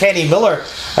game that Kenny Miller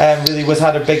really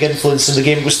had a big influence in the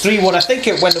game. It was 3-1, I think,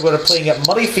 when they were playing at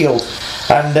Murrayfield.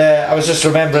 And I was just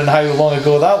remembering how long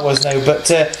ago that was now. But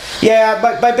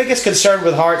my biggest concern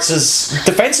with Hearts is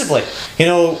defensively. You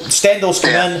know, Stendel's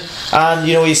come in and,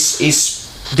 you know, he's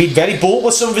been very bold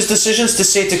with some of his decisions to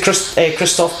say to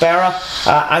Christophe Berra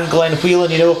and Glenn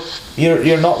Whelan, you know,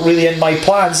 you're not really in my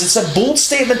plans. It's a bold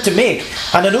statement to make,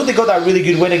 and I know they got that really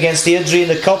good win against Airdrie in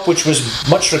the Cup, which was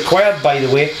much required, by the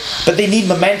way, but they need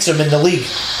momentum in the league,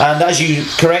 and as you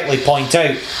correctly point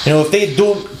out, you know, if they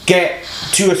don't get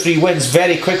 2 or 3 wins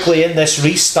very quickly in this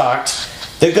restart,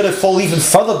 they're going to fall even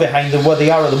further behind than where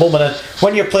they are at the moment. And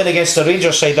when you're playing against a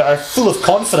Rangers side that are full of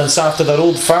confidence after their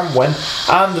Old Firm win,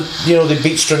 and you know they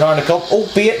beat Stranraer in the Cup,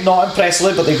 albeit not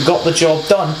impressively, but they've got the job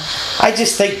done. I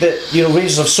just think that, you know,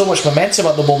 Rangers have so much momentum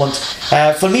at the moment.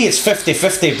 For me, it's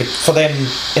 50-50 for them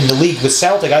in the league with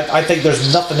Celtic. I think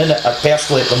there's nothing in it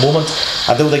personally at the moment.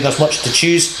 I don't think there's much to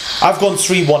choose. I've gone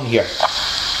 3-1 here.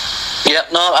 Yeah,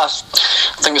 no, I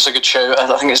think it's a good shout.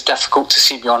 I think it's difficult to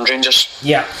see beyond Rangers.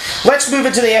 Yeah. Let's move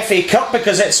into the FA Cup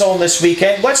because it's on this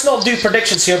weekend. Let's not do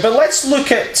predictions here, but let's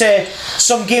look at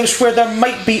some games where there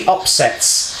might be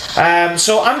upsets.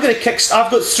 So I'm going to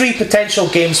I've got 3 potential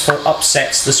games for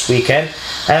upsets this weekend.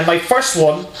 And my first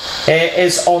one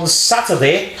is on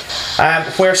Saturday,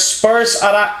 where Spurs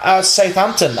are at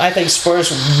Southampton. I think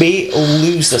Spurs may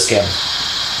lose this game.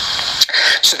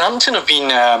 Southampton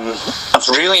have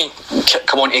really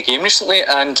come onto a game recently,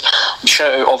 and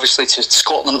shout out obviously to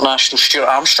Scotland international Stuart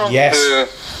Armstrong, yes, who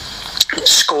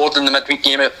scored in the midweek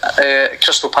game at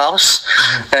Crystal Palace,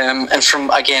 and from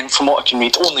what I can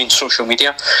read, only in social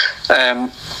media,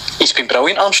 he's been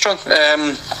brilliant, Armstrong.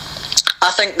 I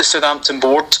think the Southampton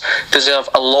board deserve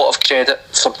a lot of credit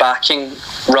for backing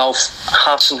Ralph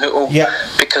Hasenhüttl,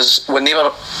 because when they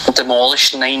were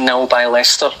demolished 9-0 by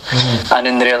Leicester and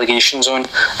in the relegation zone,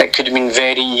 it could have been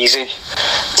very easy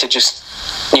to just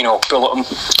bullet him,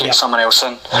 get someone else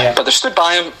in. But they stood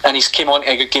by him and he's came on to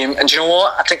a good game. And do you know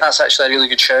what? I think that's actually a really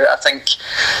good shout. I think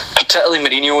particularly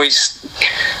Mourinho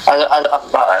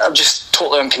I'm just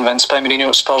totally unconvinced by Mourinho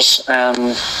at Spurs.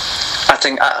 I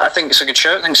think it's a good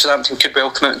shout. I think Southampton could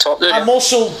well come out on top there. I'm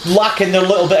also lacking their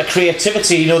little bit of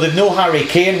creativity. They've no Harry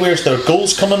Kane. Where's their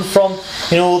goals coming from?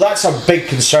 That's a big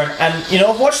concern. And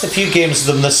I've watched a few games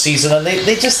of them this season, and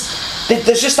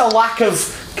there's just a lack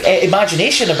of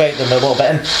imagination about them a little bit.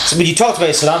 And so when you talked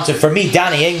about Southampton, for me,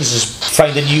 Danny Ings has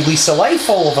found a new lease of life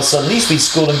all of a sudden. He's been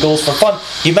scoring goals for fun.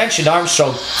 You mentioned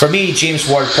Armstrong. For me, James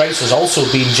Ward-Prowse has also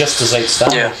been just as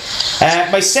outstanding.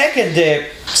 My second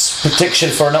prediction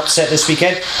for an upset this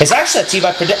weekend is actually a team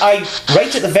I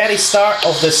right at the very start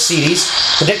of this series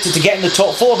predicted to get in the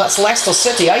top 4, and that's Leicester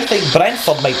City. I think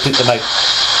Brentford might put them out.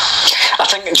 I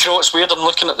think, it's weird, I'm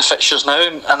looking at the fixtures now,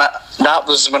 and that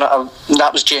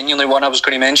was genuinely one I was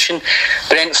going to mention.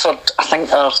 Brentford, I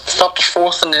think, are 3rd or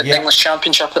 4th in the English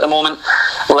Championship at the moment.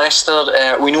 Leicester,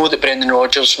 we know that Brendan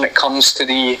Rodgers, when it comes to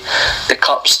the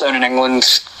cups down in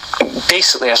England,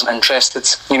 basically isn't interested.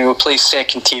 Plays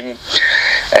second team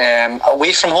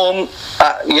away from home.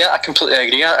 I completely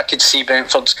agree. I could see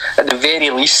Brentford at the very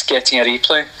least getting a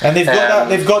replay. And they've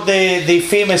got the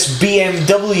famous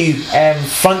BMW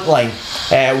front line,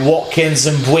 Watkins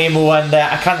and Buemo, and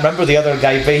I can't remember the other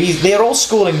guy, but they're all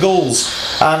scoring goals.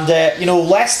 And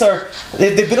Leicester,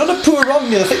 they've been on a poor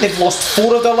run. I think they've lost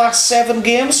 4 of their last 7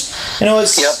 games.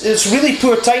 It's really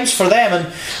poor times for them.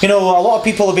 And a lot of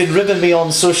people have been ribbing me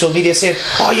on social media saying,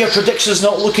 your prediction's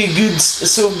not looking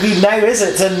so good now, is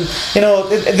it? And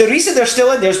the reason they're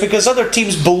still in there is because other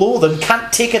teams below them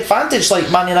can't take advantage, like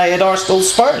Man United, Arsenal,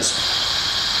 Spurs.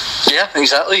 Yeah,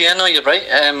 exactly. Yeah, no, you're right.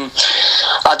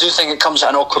 I do think it comes at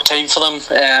an awkward time for them.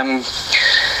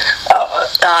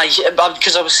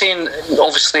 Because I was saying,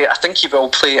 obviously, I think he will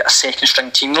play a second string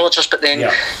team, Rodgers, but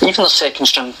then even the second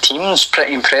string team is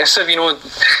pretty impressive.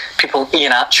 People,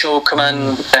 Iheanacho come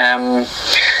in.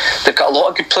 They've got a lot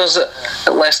of good players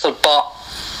at Leicester, but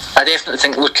I definitely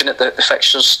think, looking at the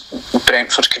fixtures,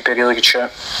 Brentford could be a really good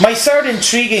shout. My third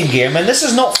intriguing game, and this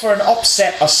is not for an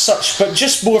upset as such, but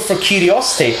just more for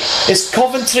curiosity, is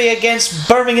Coventry against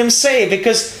Birmingham City,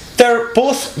 because they're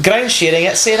both ground sharing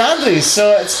at St Andrews,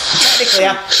 so it's technically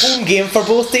a home game for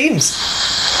both teams.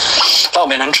 That'll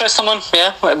be an interesting one,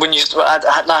 yeah. I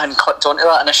hadn't clicked onto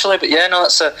that initially, but yeah, no,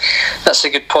 that's a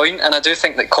good point. And I do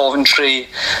think that Coventry,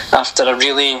 after a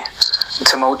really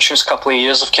tumultuous couple of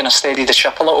years, have kind of steadied the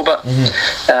ship a little bit.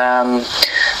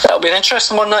 That'll be an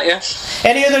interesting one, that, yeah.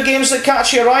 Any other games that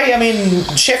catch your eye? I mean,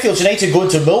 Sheffield United going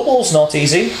to Millwall's not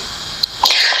easy.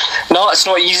 No, it's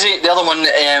not easy. The other one,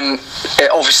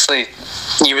 obviously,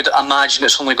 you would imagine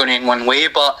it's only going to end one way,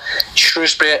 but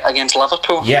Shrewsbury against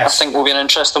Liverpool, I think will be an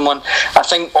interesting one. I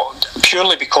think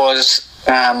purely because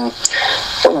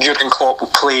Jurgen Klopp will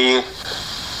play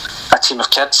a team of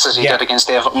kids as he did against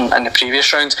Everton in the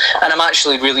previous round, and I'm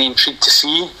actually really intrigued to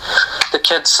see the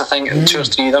kids. I think 2 or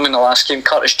 3 of them in the last game.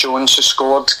 Curtis Jones, who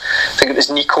scored, I think it was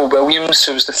Nico Williams,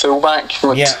 who was the fullback,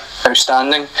 looked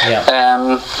outstanding.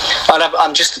 And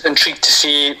I'm just intrigued to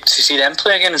see them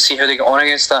play again and see how they get on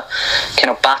against a kind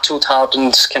of battled,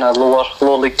 hardened, kind of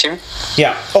lower league team.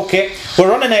 Okay, we're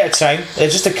running out of time.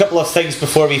 Just a couple of things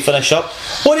before we finish up.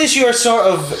 What is your sort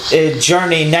of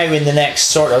journey now in the next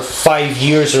sort of 5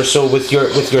 years or so with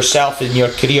yourself and your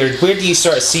career? Where do you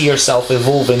sort of see yourself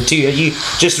evolving to? Are you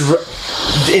just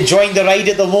enjoying the ride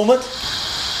at the moment?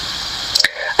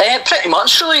 Pretty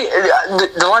much, really.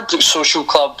 The Ladbroke Social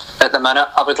Club at the minute,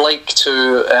 I would like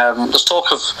to, there's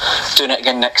talk of doing it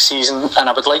again next season, and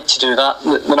I would like to do that.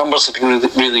 The numbers have been really,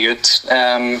 really good.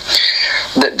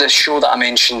 The show that I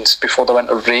mentioned before the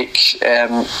winter break,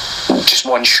 just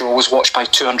one show, was watched by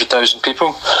 200,000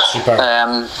 people.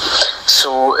 Super.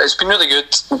 So it's been really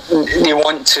good.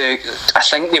 I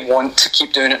think they want to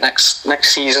keep doing it next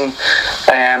season.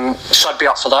 So I'd be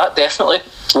up for that, definitely.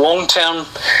 Long term,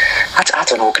 I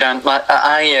don't know, Grant.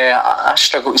 I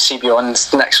struggle to see beyond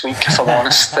next week, if I'm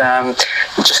honest.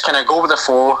 Just kind of go with the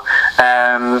flow.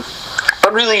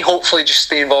 But really, hopefully, just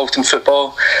stay involved in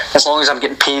football. As long as I'm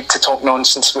getting paid to talk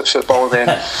nonsense about football, then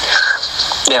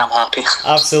then I'm happy.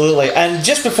 Absolutely. And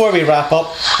just before we wrap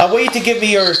up, I want you to give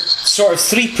me your sort of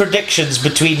 3 predictions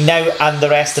between now and the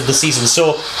rest of the season.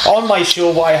 So on my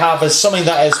show, what I have is something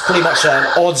that is pretty much an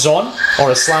odds-on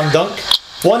or a slam dunk,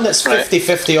 one that's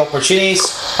 50-50 opportunities,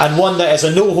 and one that is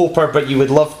a no-hoper but you would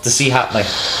love to see happening.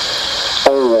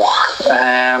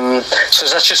 So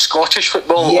is that just Scottish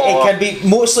football? Yeah, it can be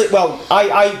mostly, well,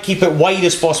 I keep it wide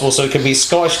as possible, so it can be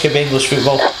Scottish, it can be English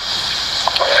football.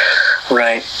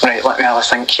 Right, let me have a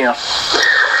think here.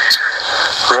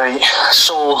 Right,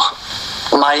 so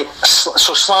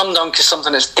slam dunk is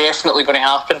something that's definitely going to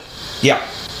happen. Yeah.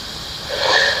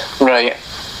 Right.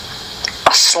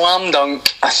 A slam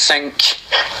dunk, I think,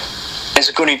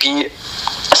 is going to be,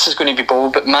 this is going to be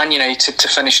bold, but Man United to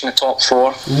finish in the top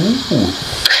 4. Ooh.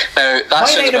 Now,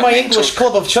 that's my English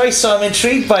club of choice, so I'm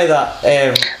intrigued by that.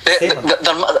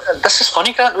 This is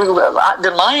funny, Grant.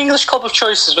 They're my English club of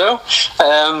choice as well.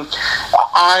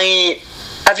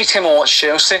 Every time I watch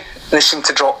Chelsea, they seem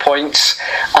to drop points,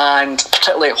 and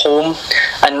particularly at home.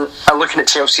 And I'm looking at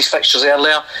Chelsea's fixtures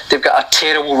earlier. They've got a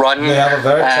terrible run. They have a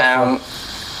very tough run.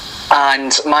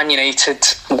 And Man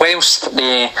United, whilst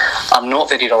they are not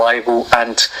very reliable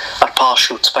and are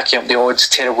partial to picking up the odds,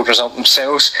 terrible result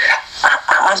themselves,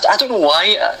 I don't know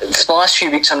why. For the last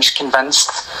few weeks, I'm just convinced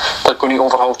they're going to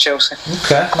overhaul Chelsea.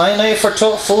 Okay, 9 for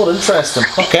top 4, interesting.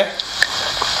 Okay.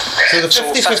 So the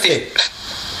 50-50.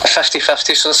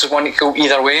 50-50, so this is one that could go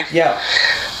either way. Yeah.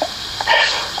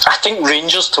 I think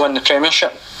Rangers to win the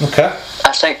Premiership. Okay.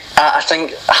 I think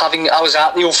I was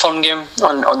at the Old Firm game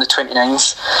on the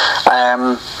 29th,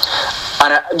 and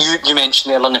you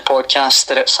mentioned earlier in the podcast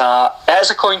that it is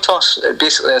a coin toss. It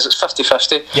basically is. It's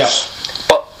 50-50. Yeah.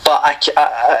 But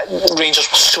Rangers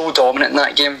were so dominant in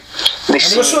that game. They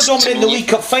were so dominant in the League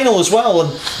Cup final as well,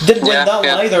 and didn't win that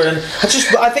one either. And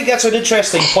I think that's an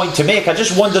interesting point to make. I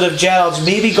just wondered if Gerrard's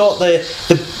maybe got the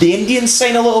Indians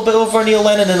sign a little bit over Neil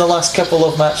Lennon in the last couple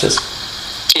of matches.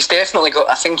 He's definitely got.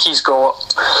 I think he's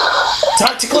got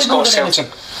tactically more than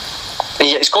anything.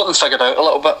 Yeah, he's got them figured out a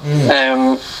little bit.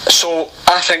 So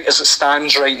I think as it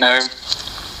stands right now,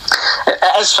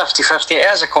 it is 50-50. It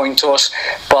is a coin toss,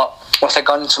 but with a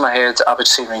gun to my head, I would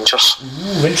say Rangers.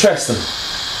 Ooh, interesting.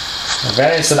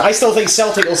 Very interesting. I still think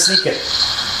Celtic will sneak it,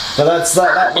 but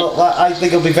I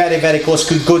think it'll be very, very close.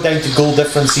 Could go down to goal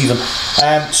difference even.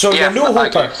 So you're no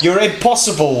hoper. Your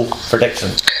impossible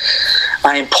prediction.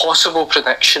 An impossible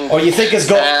prediction. Or you think it's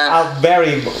got a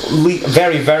very,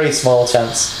 very, very small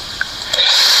chance?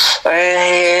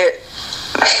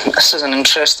 This is an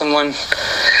interesting one.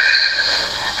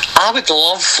 I would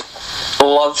love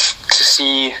to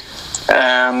see.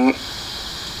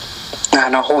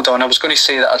 No, hold on. I was going to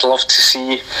say that I'd love to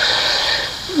see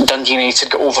Dundee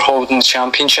United get overhauled in the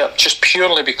Championship, just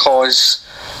purely because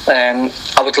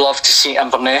I would love to see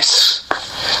Inverness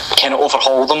kind of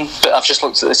overhaul them. But I've just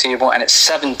looked at the table and it's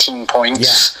 17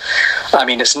 points. Yeah. I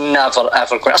mean, it's never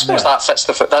ever going. I suppose that fits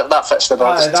the that fits the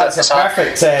bill. That's a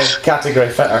perfect category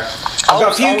fitter. I've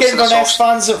got a few Inverness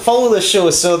fans that follow the show,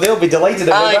 so they'll be delighted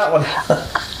about that one.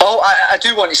 I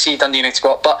do want to see Dundee United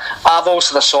go up, but I've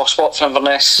also a soft spot for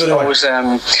Inverness.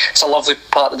 It's a lovely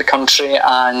part of the country,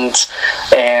 and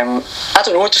I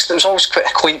don't know, it was always quite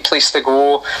a quaint place to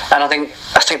go, and I think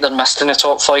they're missed in the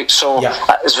top flight, so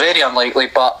it's very unlikely,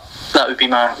 but that would be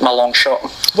my long shot.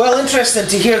 Well, interesting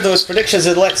to hear those predictions,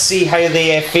 and let's see how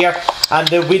they fare. And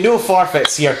we know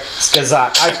forfeits here,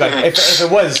 Skazak. If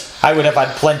it was, I would have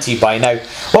had plenty by now.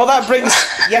 Well, that brings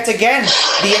yet again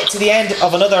to the end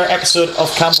of another episode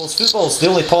of Campbell's Footballs, the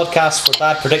only podcast where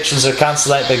bad predictions are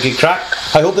cancelled out by good crack.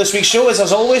 I hope this week's show is,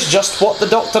 as always, just what the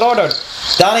doctor ordered.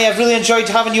 Danny, I've really enjoyed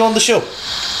having you on the show.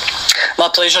 My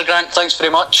pleasure, Grant. Thanks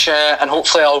very much, and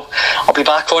hopefully I'll be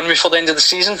back on before the end of the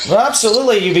season. Well,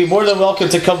 absolutely, you'd be more than welcome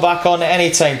to come back on at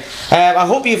any time. I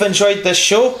hope you've enjoyed this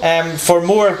show. For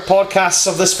more podcasts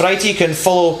of this variety, you can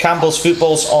follow Campbell's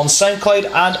Footballs on SoundCloud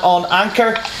and on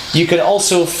Anchor. You can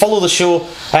also follow the show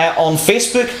on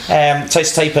Facebook.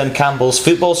 Just type in Campbell's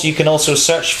Footballs. You can also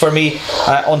search for me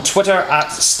on Twitter at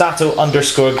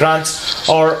Stato_Grant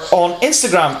or on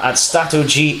Instagram at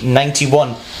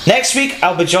StatoG91. Next week,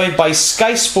 I'll be joined by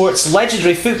Sky Sports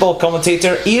legendary football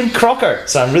commentator Ian Crocker,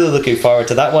 so I'm really looking forward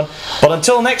to that one. But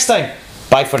until next time,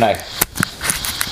 bye for now.